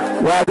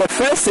 Where the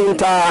first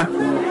center,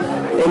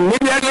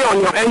 immediately on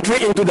your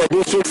entry into the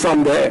district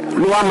from the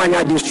Lower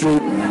Manya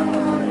district,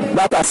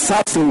 that are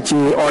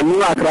Satsinchi or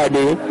New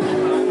Akrade,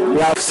 we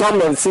have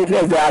some of the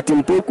centers there at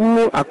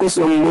Impoku,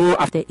 Akosomu.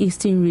 The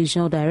Eastern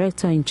Regional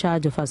Director in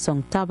charge of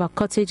Asong Taba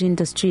Cottage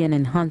Industry and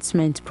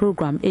Enhancement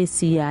Program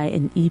ACI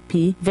and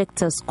EP,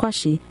 Victor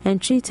Squashi,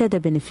 entreated the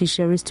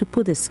beneficiaries to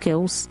put the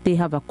skills they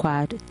have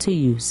acquired to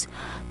use.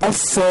 As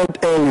said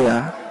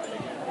earlier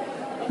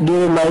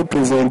during my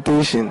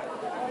presentation,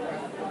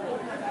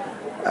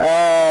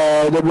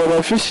 the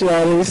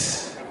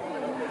beneficiaries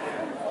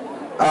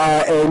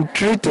are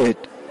entreated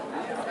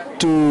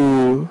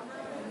to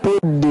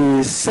put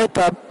the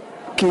setup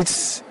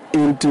kits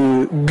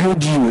into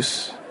good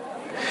use.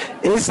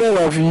 Instead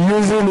of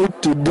using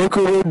it to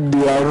decorate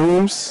their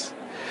rooms,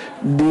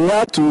 they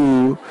are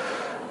to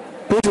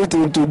put it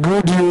into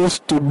good use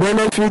to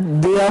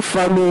benefit their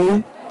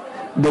family,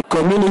 the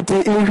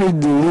community in which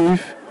they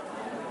live,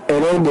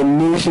 and then the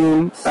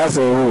nation as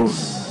a whole.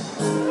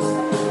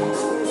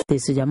 The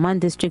Sujaman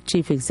District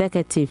Chief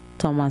Executive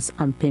Thomas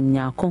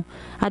Ampemnyako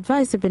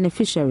advised the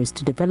beneficiaries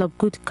to develop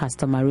good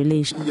customer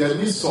relations. Made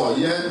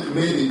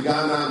in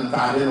Ghana and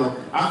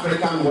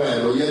African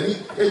well,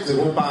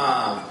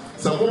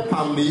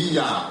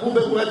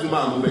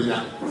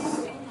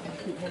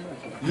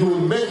 you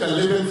will make a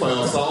living for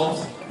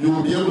yourselves, you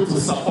will be able to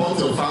support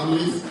your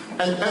families,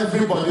 and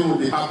everybody will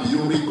be happy. You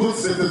will be good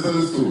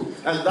citizens too.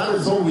 And that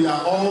is what we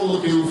are all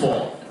looking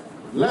for.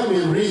 Let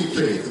me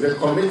reiterate the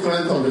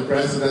commitment of the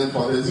president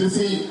for this. You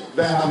see,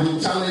 there have been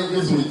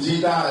challenges with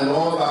JIDA and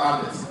all the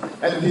others.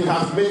 And he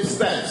has made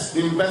steps to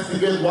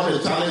investigate what the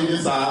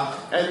challenges are,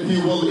 and he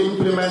will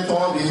implement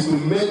all these to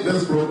make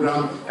this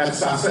program a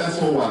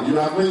successful one. You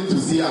are going to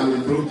see an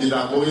improved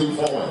JIDA going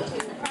forward.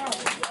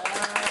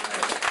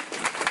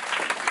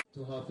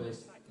 To help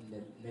us in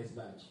the next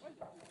batch.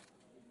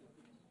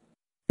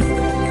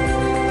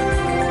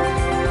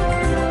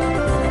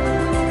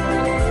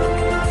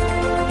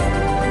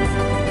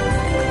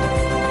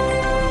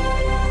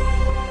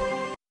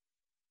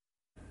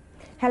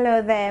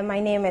 Hello there, my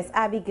name is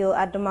Abigail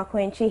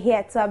Adumakwenchi,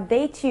 here to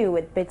update you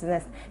with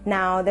business.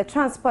 Now, the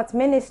Transport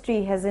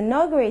Ministry has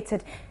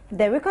inaugurated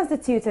the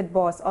reconstituted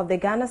boards of the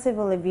Ghana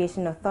Civil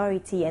Aviation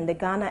Authority and the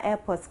Ghana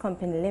Airports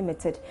Company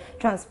Limited.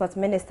 Transport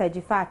Minister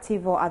Jifar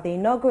Tivo at the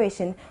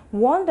inauguration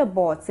warned the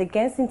boards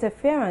against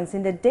interference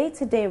in the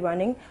day-to-day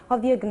running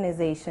of the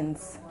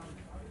organizations.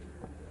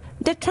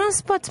 The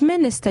Transport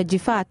Minister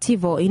Jifar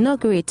Tivo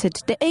inaugurated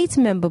the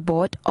 8-member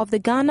board of the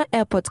Ghana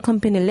Airports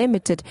Company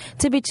Limited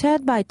to be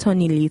chaired by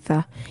Tony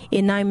Letha.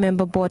 A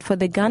 9-member board for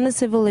the Ghana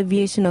Civil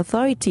Aviation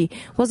Authority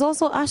was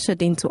also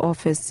ushered into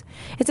office.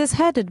 It is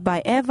headed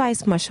by Air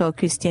Vice Marshal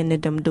Christian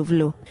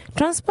Nedum-Dovlo.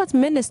 Transport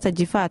Minister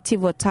Jifar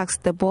Tivo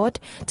tasked the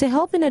board to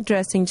help in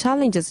addressing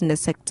challenges in the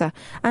sector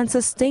and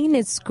sustain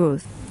its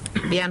growth.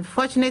 The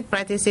unfortunate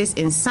practices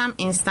in some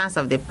instances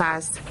of the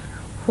past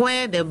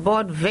where the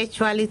board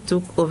virtually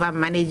took over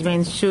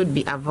management should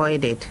be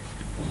avoided.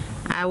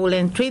 I will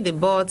entreat the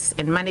boards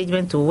and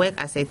management to work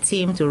as a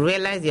team to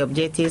realize the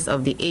objectives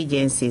of the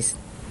agencies.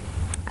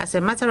 As a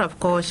matter of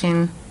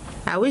caution,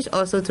 I wish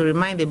also to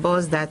remind the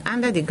boards that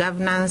under the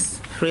governance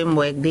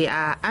framework, they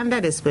are under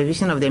the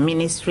supervision of the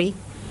ministry,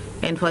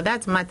 and for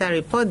that matter,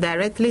 report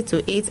directly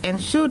to it and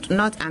should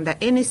not under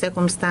any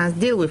circumstance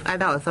deal with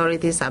other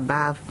authorities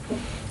above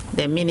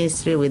the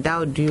ministry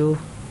without due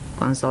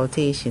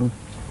consultation.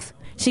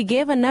 She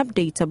gave an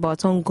update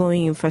about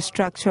ongoing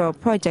infrastructural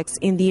projects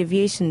in the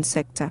aviation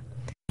sector.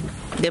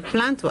 The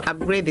plan to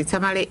upgrade the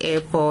Tamale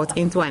Airport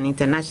into an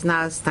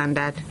international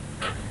standard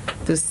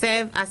to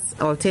serve as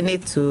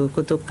alternate to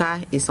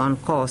Kotoka is on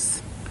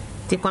course.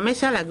 The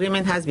commercial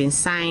agreement has been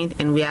signed,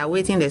 and we are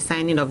awaiting the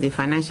signing of the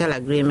financial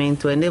agreement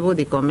to enable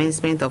the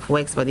commencement of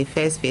works for the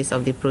first phase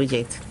of the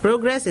project.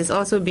 Progress is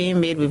also being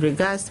made with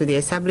regards to the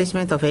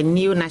establishment of a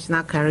new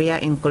national carrier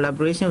in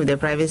collaboration with the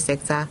private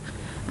sector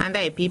under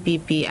a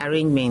PPP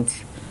arrangement.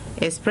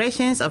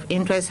 Expressions of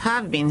interest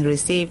have been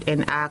received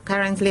and are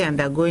currently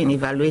undergoing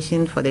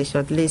evaluation for the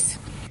shortlist.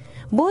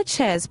 Board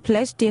chairs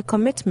pledged their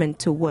commitment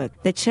to work.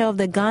 The chair of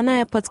the Ghana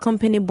Airports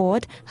Company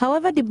Board,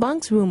 however,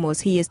 debunks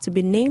rumors he is to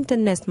be named the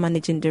next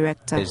managing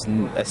director.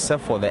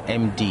 Except for the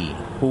MD,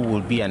 who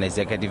will be an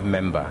executive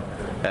member,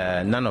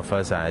 none of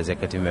us are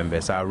executive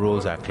members. Our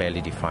roles are clearly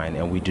defined,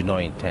 and we do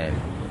not intend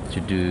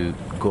to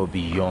go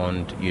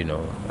beyond,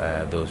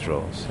 those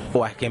roles.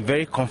 I can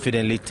very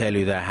confidently tell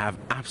you that I have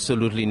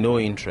absolutely no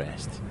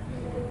interest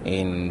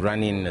in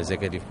running an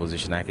executive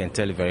position. I can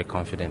tell you very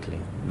confidently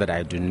that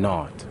I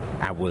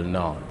will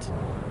not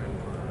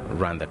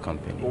run the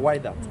company. Why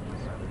that?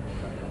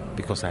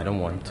 Because I don't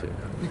want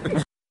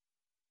to.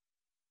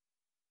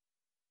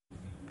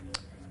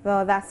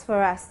 Well, that's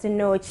for us to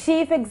know.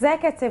 Chief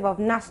Executive of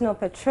National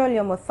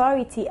Petroleum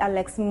Authority,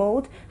 Alex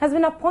Mould, has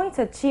been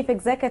appointed Chief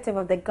Executive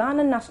of the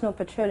Ghana National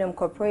Petroleum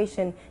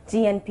Corporation,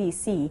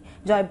 GNPC.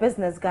 Joy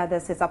Business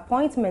gathers his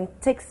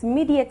appointment takes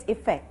immediate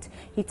effect.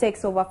 He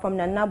takes over from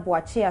Nana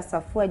Boakye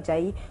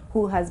Asafo-Ajayi,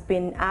 who has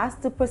been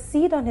asked to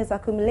proceed on his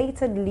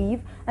accumulated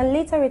leave and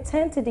later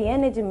return to the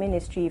Energy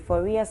Ministry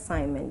for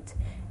reassignment.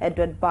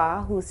 Edward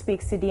Barr, who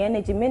speaks to the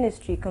Energy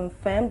Ministry,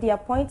 confirmed the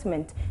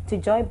appointment to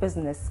Joy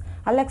Business.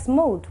 Alex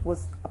Mould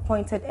was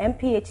appointed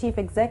MPA Chief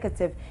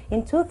Executive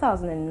in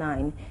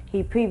 2009.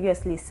 He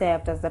previously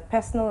served as the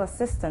personal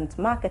assistant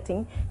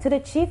marketing to the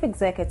Chief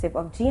Executive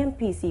of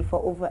GNPC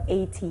for over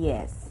 8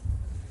 years.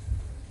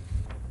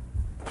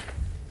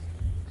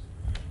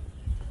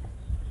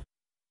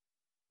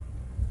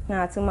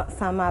 Now to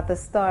some other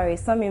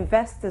stories. Some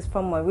investors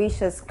from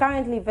Mauritius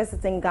currently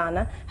visiting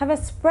Ghana have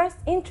expressed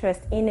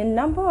interest in a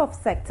number of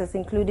sectors,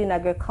 including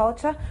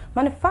agriculture,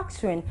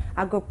 manufacturing,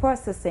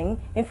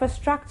 agro-processing,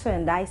 infrastructure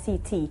and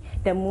ICT.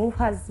 The move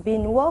has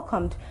been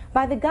welcomed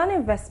by the Ghana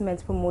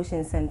Investment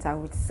Promotion Center,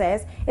 which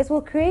says it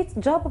will create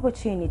job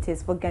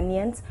opportunities for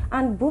Ghanaians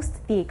and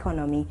boost the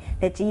economy.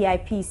 The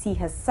GIPC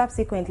has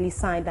subsequently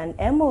signed an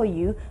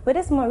MOU with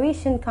its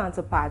Mauritian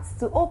counterparts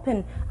to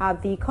open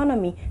up the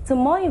economy to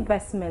more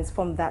investments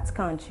from that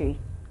country.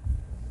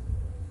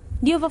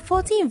 The over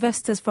 40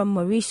 investors from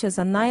Mauritius,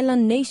 an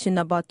island nation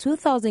about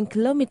 2,000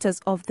 kilometers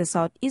off the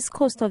southeast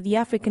coast of the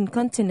African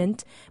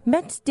continent,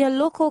 met their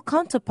local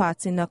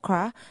counterparts in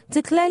Accra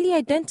to clearly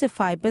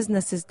identify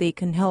businesses they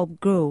can help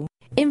grow.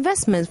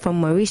 Investment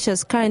from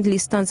Mauritius currently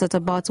stands at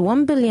about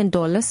 $1 billion,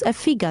 a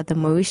figure the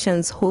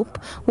Mauritians hope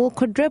will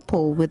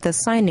quadruple with the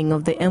signing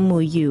of the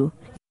MOU.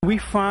 We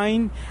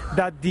find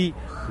that the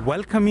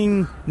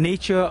welcoming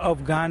nature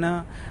of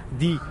Ghana,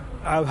 the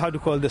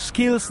the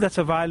skills that's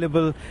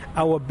available,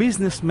 our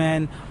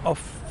businessmen of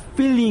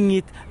feeling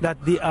it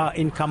that they are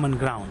in common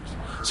ground.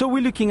 So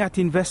we're looking at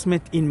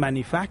investment in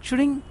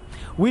manufacturing,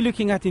 we're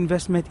looking at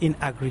investment in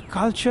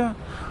agriculture,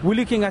 we're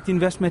looking at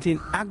investment in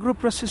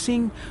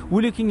agro-processing,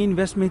 we're looking at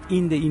investment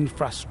in the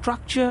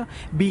infrastructure,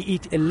 be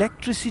it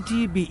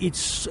electricity, be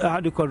it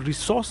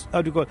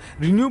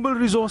renewable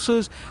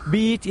resources,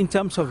 be it in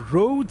terms of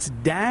roads,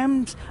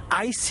 dams,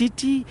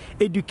 ICT,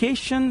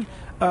 education,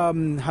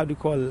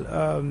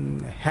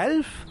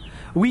 health.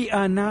 We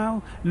are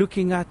now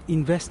looking at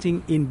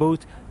investing in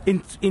both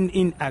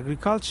in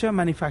agriculture,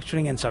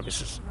 manufacturing and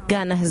services.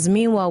 Ghana has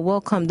meanwhile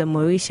welcomed the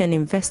Mauritian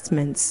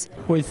investments.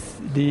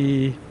 With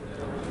the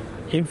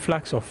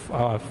influx of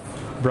our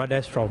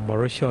brothers from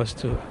Mauritius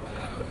to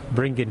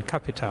bring in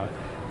capital,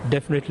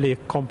 definitely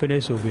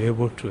companies will be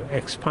able to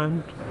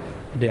expand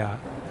their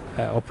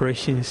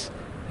operations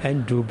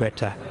and do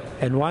better.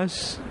 And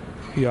once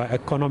your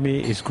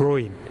economy is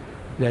growing,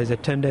 there's a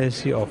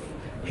tendency of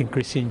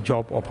increasing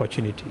job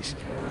opportunities,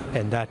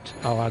 and that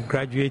our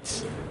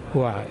graduates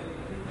who are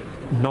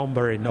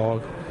numbering or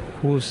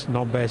whose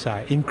numbers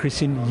are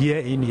increasing year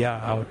in, year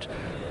out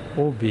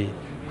will be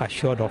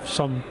assured of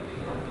some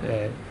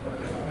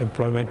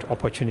employment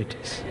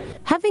opportunities.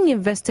 Having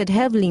invested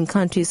heavily in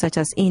countries such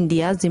as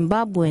India,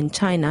 Zimbabwe and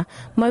China,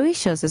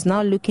 Mauritius is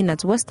now looking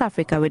at West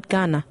Africa with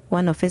Ghana,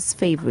 one of its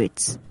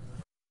favorites.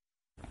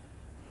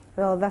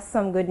 Well, that's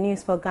some good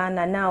news for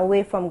Ghana. Now,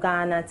 away from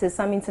Ghana to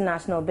some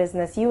international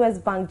business, U.S.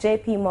 bank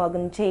J.P.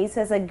 Morgan Chase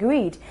has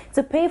agreed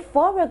to pay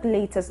four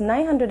regulators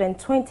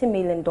 $920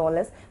 million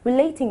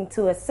relating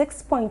to a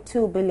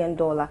 $6.2 billion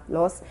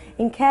loss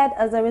incurred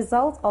as a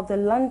result of the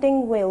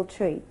London whale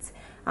trades.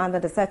 Under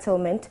the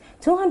settlement,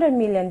 $200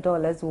 million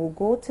will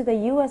go to the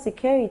U.S.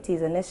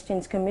 Securities and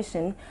Exchange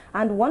Commission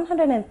and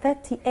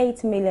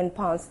 £138 million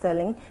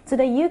to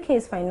the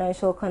UK's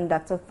Financial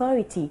Conduct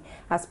Authority.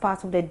 As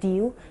part of the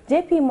deal,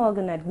 JP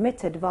Morgan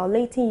admitted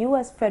violating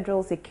U.S.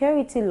 federal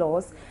security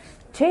laws.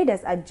 Traders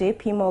at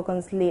JP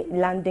Morgan's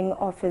London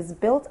office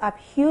built up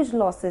huge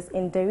losses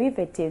in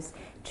derivatives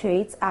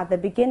trades at the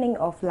beginning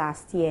of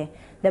last year.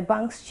 The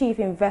bank's chief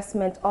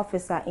investment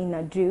officer,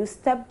 Ina Drew,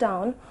 stepped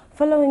down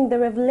following the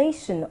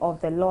revelation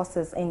of the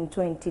losses in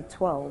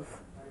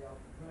 2012.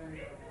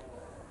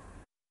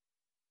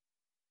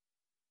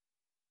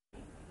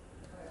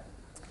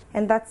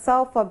 And that's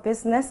all for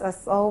business.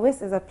 As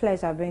always, it's a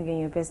pleasure bringing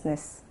you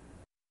business.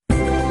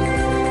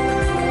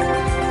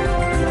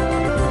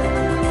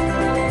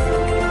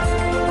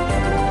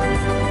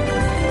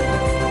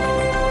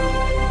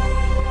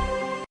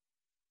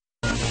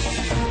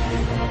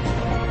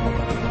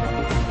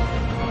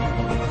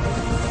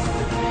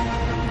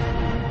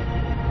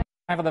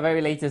 And for the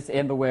very latest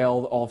in the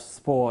world of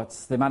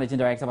sports, the managing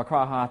director of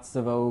Accra Hearts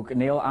of Oak,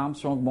 Neil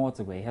Armstrong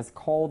Mortaway, has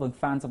called on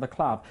fans of the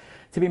club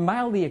to be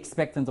mildly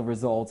expectant of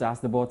results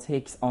as the board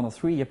takes on a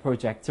 3-year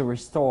project to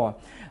restore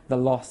their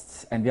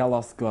lost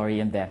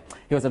glory in there.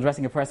 He was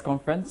addressing a press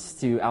conference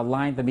to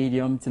outline the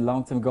medium to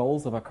long-term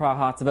goals of Accra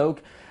Hearts of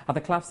Oak at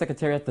the club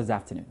secretariat this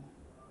afternoon.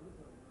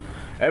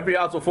 Every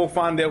Hearts of Oak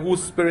fan there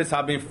whose spirits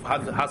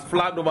has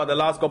flagged over the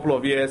last couple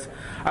of years,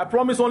 I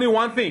promise only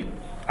one thing.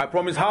 I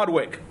promise hard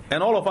work,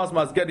 and all of us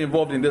must get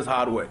involved in this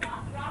hard work.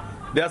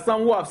 There are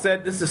some who have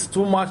said this is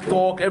too much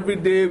talk. Every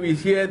day we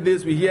hear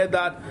this, we hear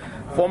that.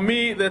 For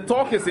me, the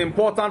talk is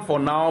important for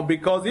now,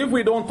 because if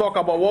we don't talk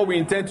about what we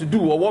intend to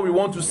do or what we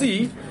want to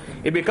see,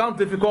 it becomes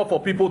difficult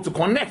for people to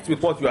connect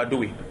with what you are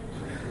doing.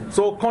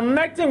 So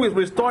connecting with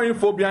restoring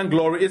phobia and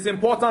glory is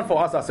important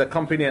for us as a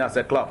company and as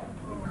a club.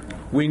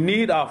 We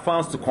need our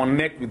fans to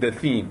connect with the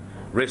theme,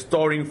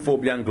 restoring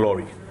phobia and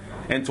glory,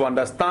 and to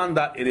understand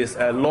that it is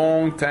a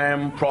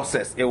long-term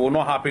process. It will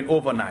not happen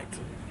overnight.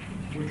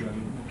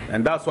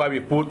 And that's why we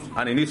put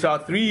an initial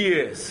 3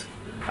 years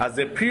as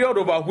the period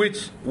over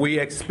which we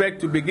expect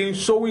to begin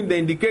showing the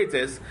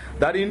indicators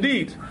that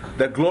indeed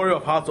the glory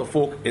of Hearts of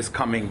Oak is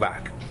coming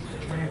back.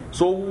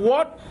 So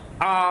what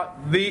are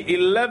the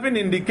 11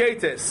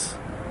 indicators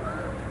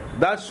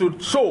that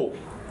should show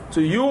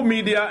to you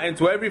media and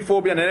to every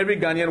Phobian and every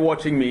Ghanaian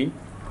watching me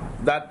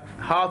that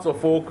Hearts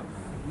of Oak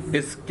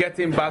is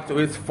getting back to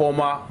its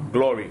former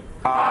glory?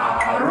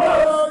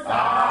 Arose,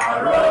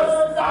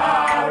 arose,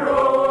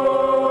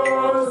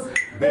 arose,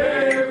 be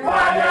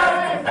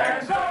quiet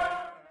and show.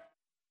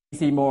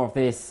 See more of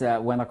this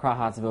when Accra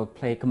Hearts will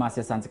play Kumasi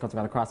Asante Kotoko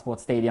at Accra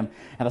Sports Stadium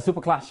and the Super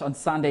Clash on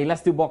Sunday.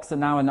 Let's do boxing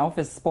now. And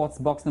Office Sports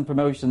Boxing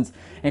Promotions,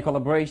 in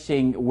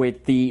collaboration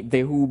with the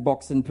Who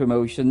Boxing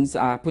Promotions,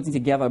 are putting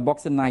together a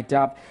boxing night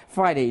dub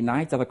Friday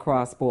night at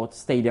Accra Sports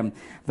Stadium.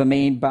 The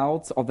main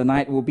bout of the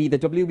night will be the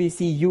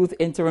WBC Youth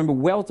Interim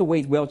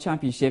Welterweight World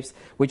Championships,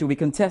 which will be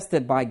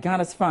contested by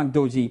Ghana's Frank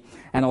Doji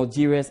and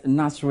Algeria's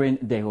Nasrin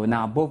Deho.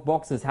 Now, both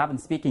boxers have been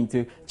speaking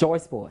to Joy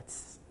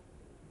Sports.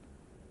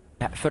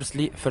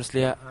 Firstly,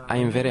 I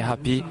am very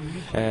happy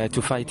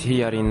to fight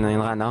here in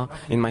Ghana,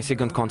 in my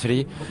second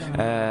country.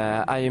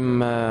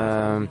 I'm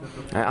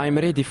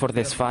ready for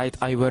this fight.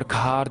 I work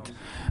hard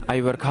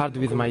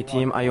with my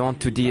team. I want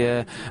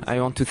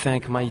to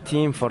thank my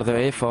team for the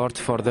effort,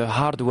 for the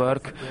hard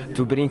work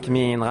to bring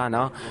me in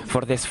Ghana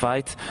for this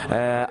fight.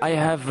 I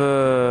have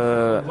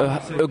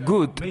a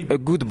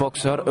good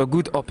boxer, a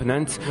good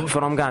opponent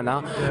from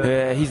Ghana.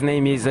 His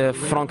name is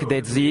Frank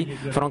Dodzie.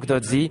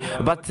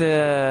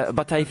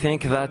 But I think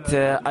that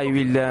I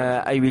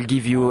will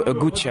give you a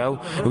good show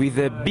with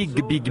a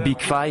big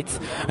fight,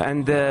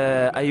 and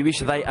I wish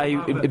that I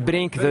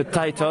bring the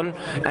title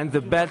and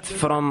the belt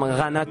from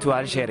Ghana to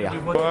Algeria.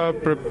 I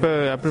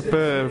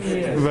prepare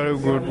very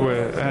good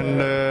way, and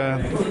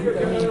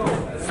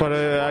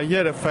I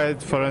had a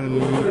fight for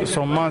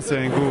some months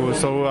ago,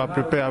 so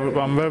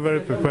I'm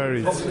very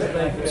prepared.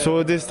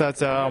 So this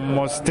that I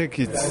must take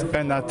it,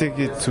 and I take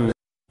it too.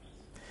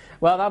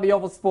 Well, that'll be all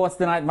for sports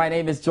tonight. My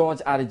name is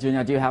George Addy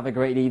Jr. Do have a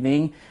great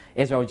evening.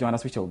 Israel, join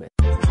us with showbiz.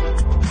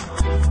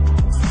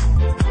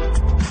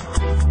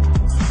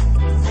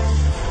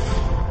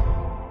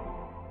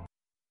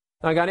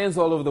 Now, Ghanaians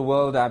all over the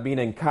world are being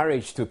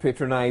encouraged to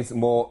patronize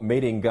more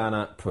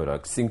made-in-Ghana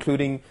products,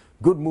 including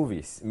good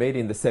movies made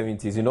in the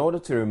 70s, in order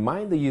to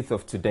remind the youth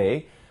of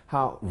today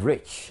how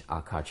rich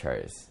our culture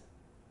is.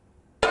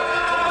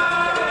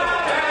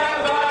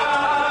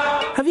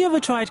 Have you ever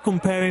tried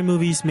comparing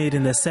movies made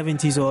in the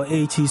 70s or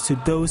 80s to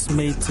those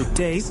made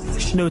today?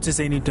 Notice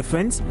any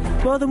difference?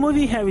 Well, the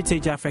movie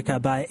Heritage Africa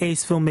by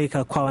ace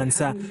filmmaker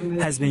Kwawansa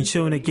has been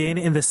shown again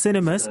in the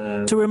cinemas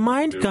to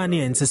remind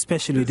Ghanaians,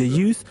 especially the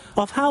youth,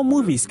 of how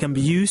movies can be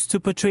used to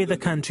portray the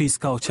country's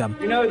culture.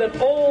 You know that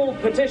all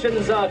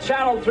petitions are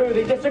channeled through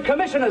the District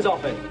Commissioner's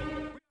office.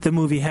 The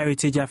movie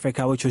Heritage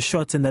Africa, which was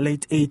shot in the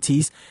late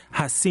 80s,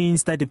 has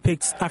scenes that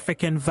depicts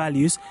African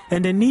values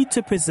and the need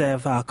to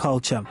preserve our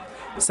culture.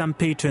 Some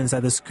patrons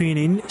at the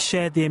screening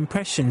shared their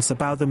impressions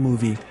about the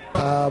movie.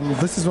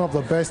 This is one of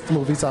the best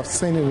movies I've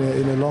seen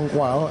in a long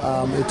while.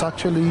 It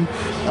actually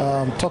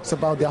talks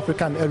about the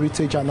African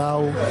heritage and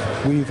how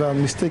we've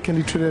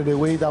mistakenly treated the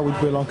way that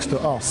it belongs to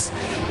us.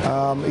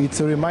 It's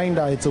a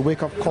reminder, it's a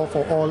wake-up call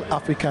for all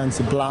Africans,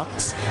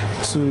 blacks,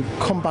 to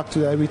come back to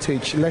the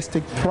heritage. Let's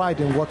take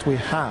pride in what we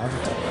have.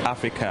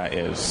 Africa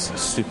is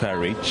super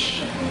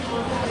rich,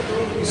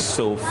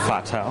 so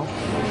fertile,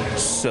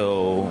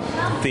 so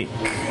thick.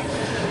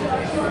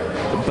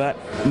 But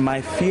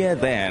my fear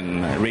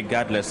then,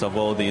 regardless of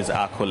all these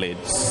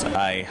accolades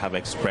I have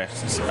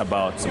expressed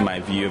about my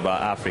view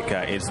about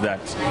Africa, is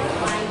that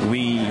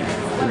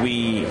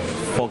we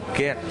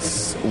forget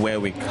where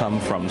we come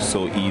from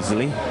so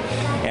easily,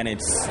 and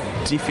it's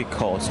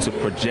difficult to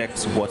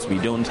project what we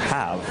don't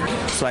have.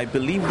 So I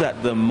believe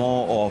that the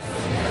more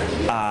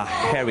of our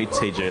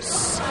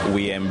heritages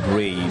we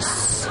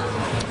embrace,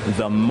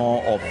 the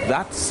more of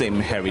that same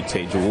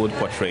heritage we would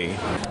portray.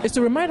 It's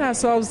to remind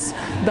ourselves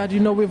that that,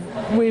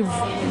 we've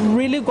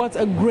really got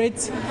a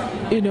great,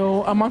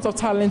 amount of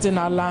talent in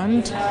our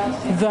land,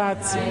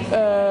 that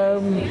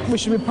we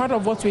should be proud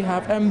of what we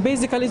have, and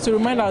basically to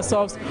remind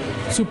ourselves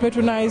to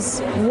patronize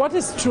what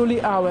is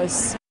truly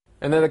ours.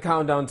 And then the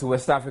countdown to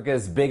West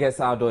Africa's biggest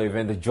outdoor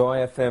event, the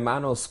Joy FM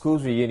Annual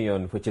Schools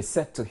Reunion, which is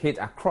set to hit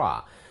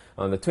Accra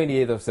on the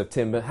 28th of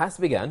September, has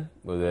begun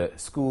with the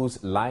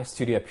school's live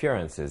studio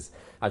appearances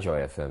at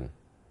Joy FM.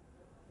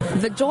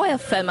 The Joy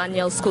FM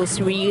Annual Schools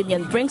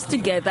Reunion brings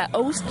together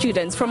all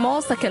students from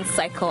all second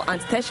cycle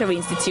and tertiary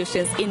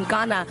institutions in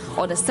Ghana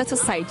on a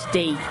set-aside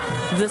day.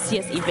 This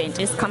year's event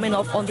is coming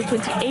off on the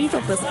 28th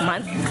of this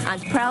month, and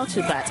prior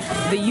to that,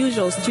 the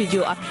usual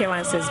studio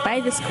appearances by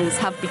the schools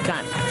have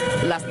begun.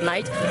 Last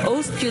night,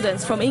 all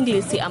students from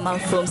Inglesi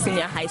Amanfrom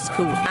Senior High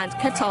School and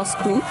Kettle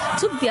School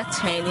took their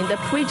turn in the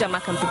pre-drama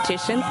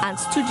competition and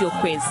studio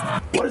quiz.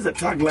 What is the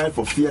tagline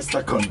for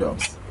Fiesta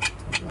Condoms?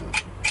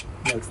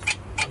 Next.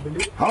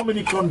 How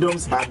many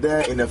condoms are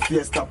there in a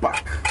Fiesta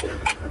pack?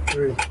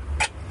 3.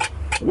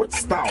 Which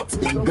stout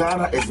in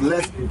Ghana is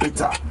less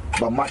bitter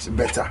but much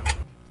better?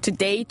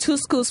 Today, 2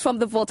 schools from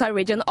the Volta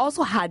region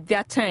also had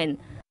their turn.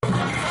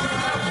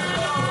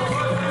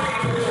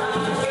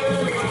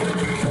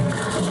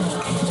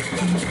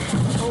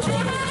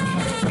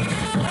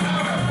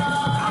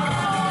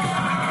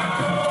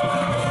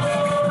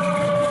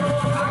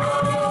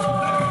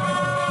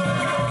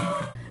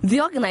 The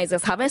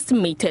organizers have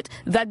estimated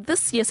that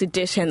this year's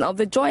edition of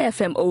the Joy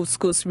FM Old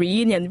Schools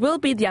Reunion will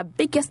be their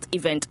biggest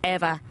event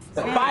ever.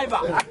 Survivor!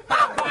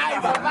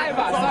 Survivor!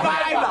 Survivor!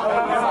 Survivor!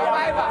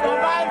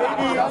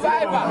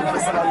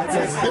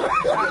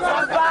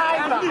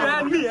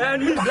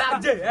 And me,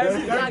 Black J,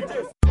 Black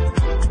J.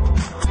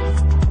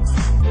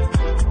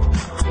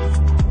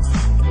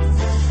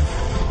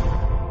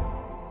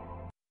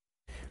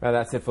 Well,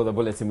 that's it for the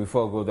bulletin.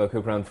 Before we go, the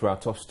quick run through our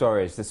top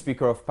stories. The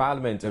Speaker of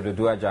Parliament of the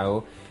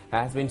Duajaho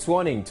has been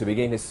sworn in to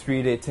begin his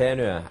 3-day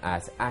tenure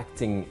as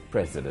acting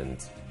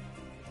president.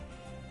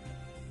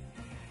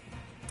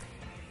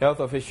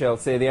 Health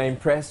officials say they are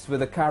impressed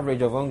with the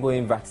coverage of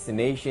ongoing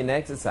vaccination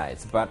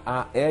exercise, but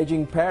are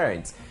urging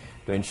parents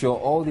to ensure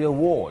all the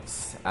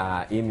wards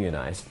are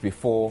immunized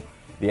before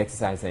the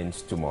exercise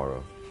ends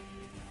tomorrow.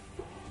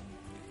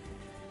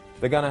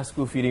 The Ghana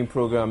School Feeding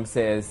Program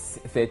says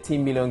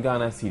 13 million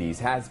Ghana cedis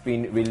has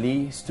been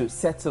released to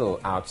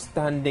settle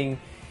outstanding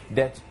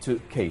debt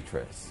to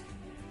caterers.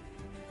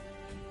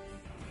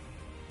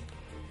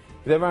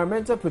 The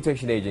Environmental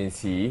Protection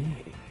Agency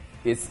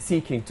is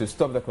seeking to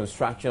stop the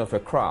construction of a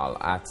kraal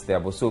at the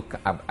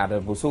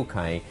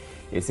Bosokai.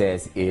 It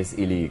says is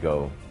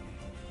illegal.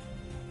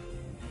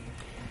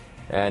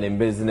 And in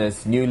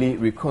business, newly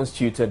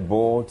reconstituted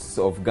boards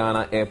of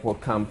Ghana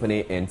Airport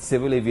Company and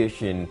Civil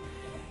Aviation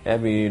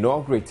have been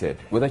inaugurated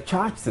with a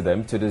charge to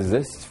them to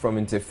desist from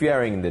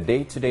interfering in the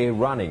day-to-day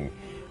running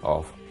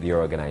of the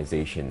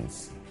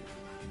organizations.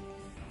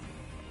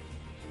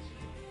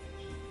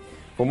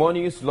 For more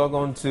news, log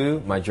on to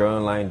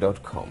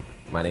myjoyonline.com.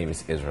 My name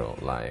is Israel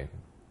Lai.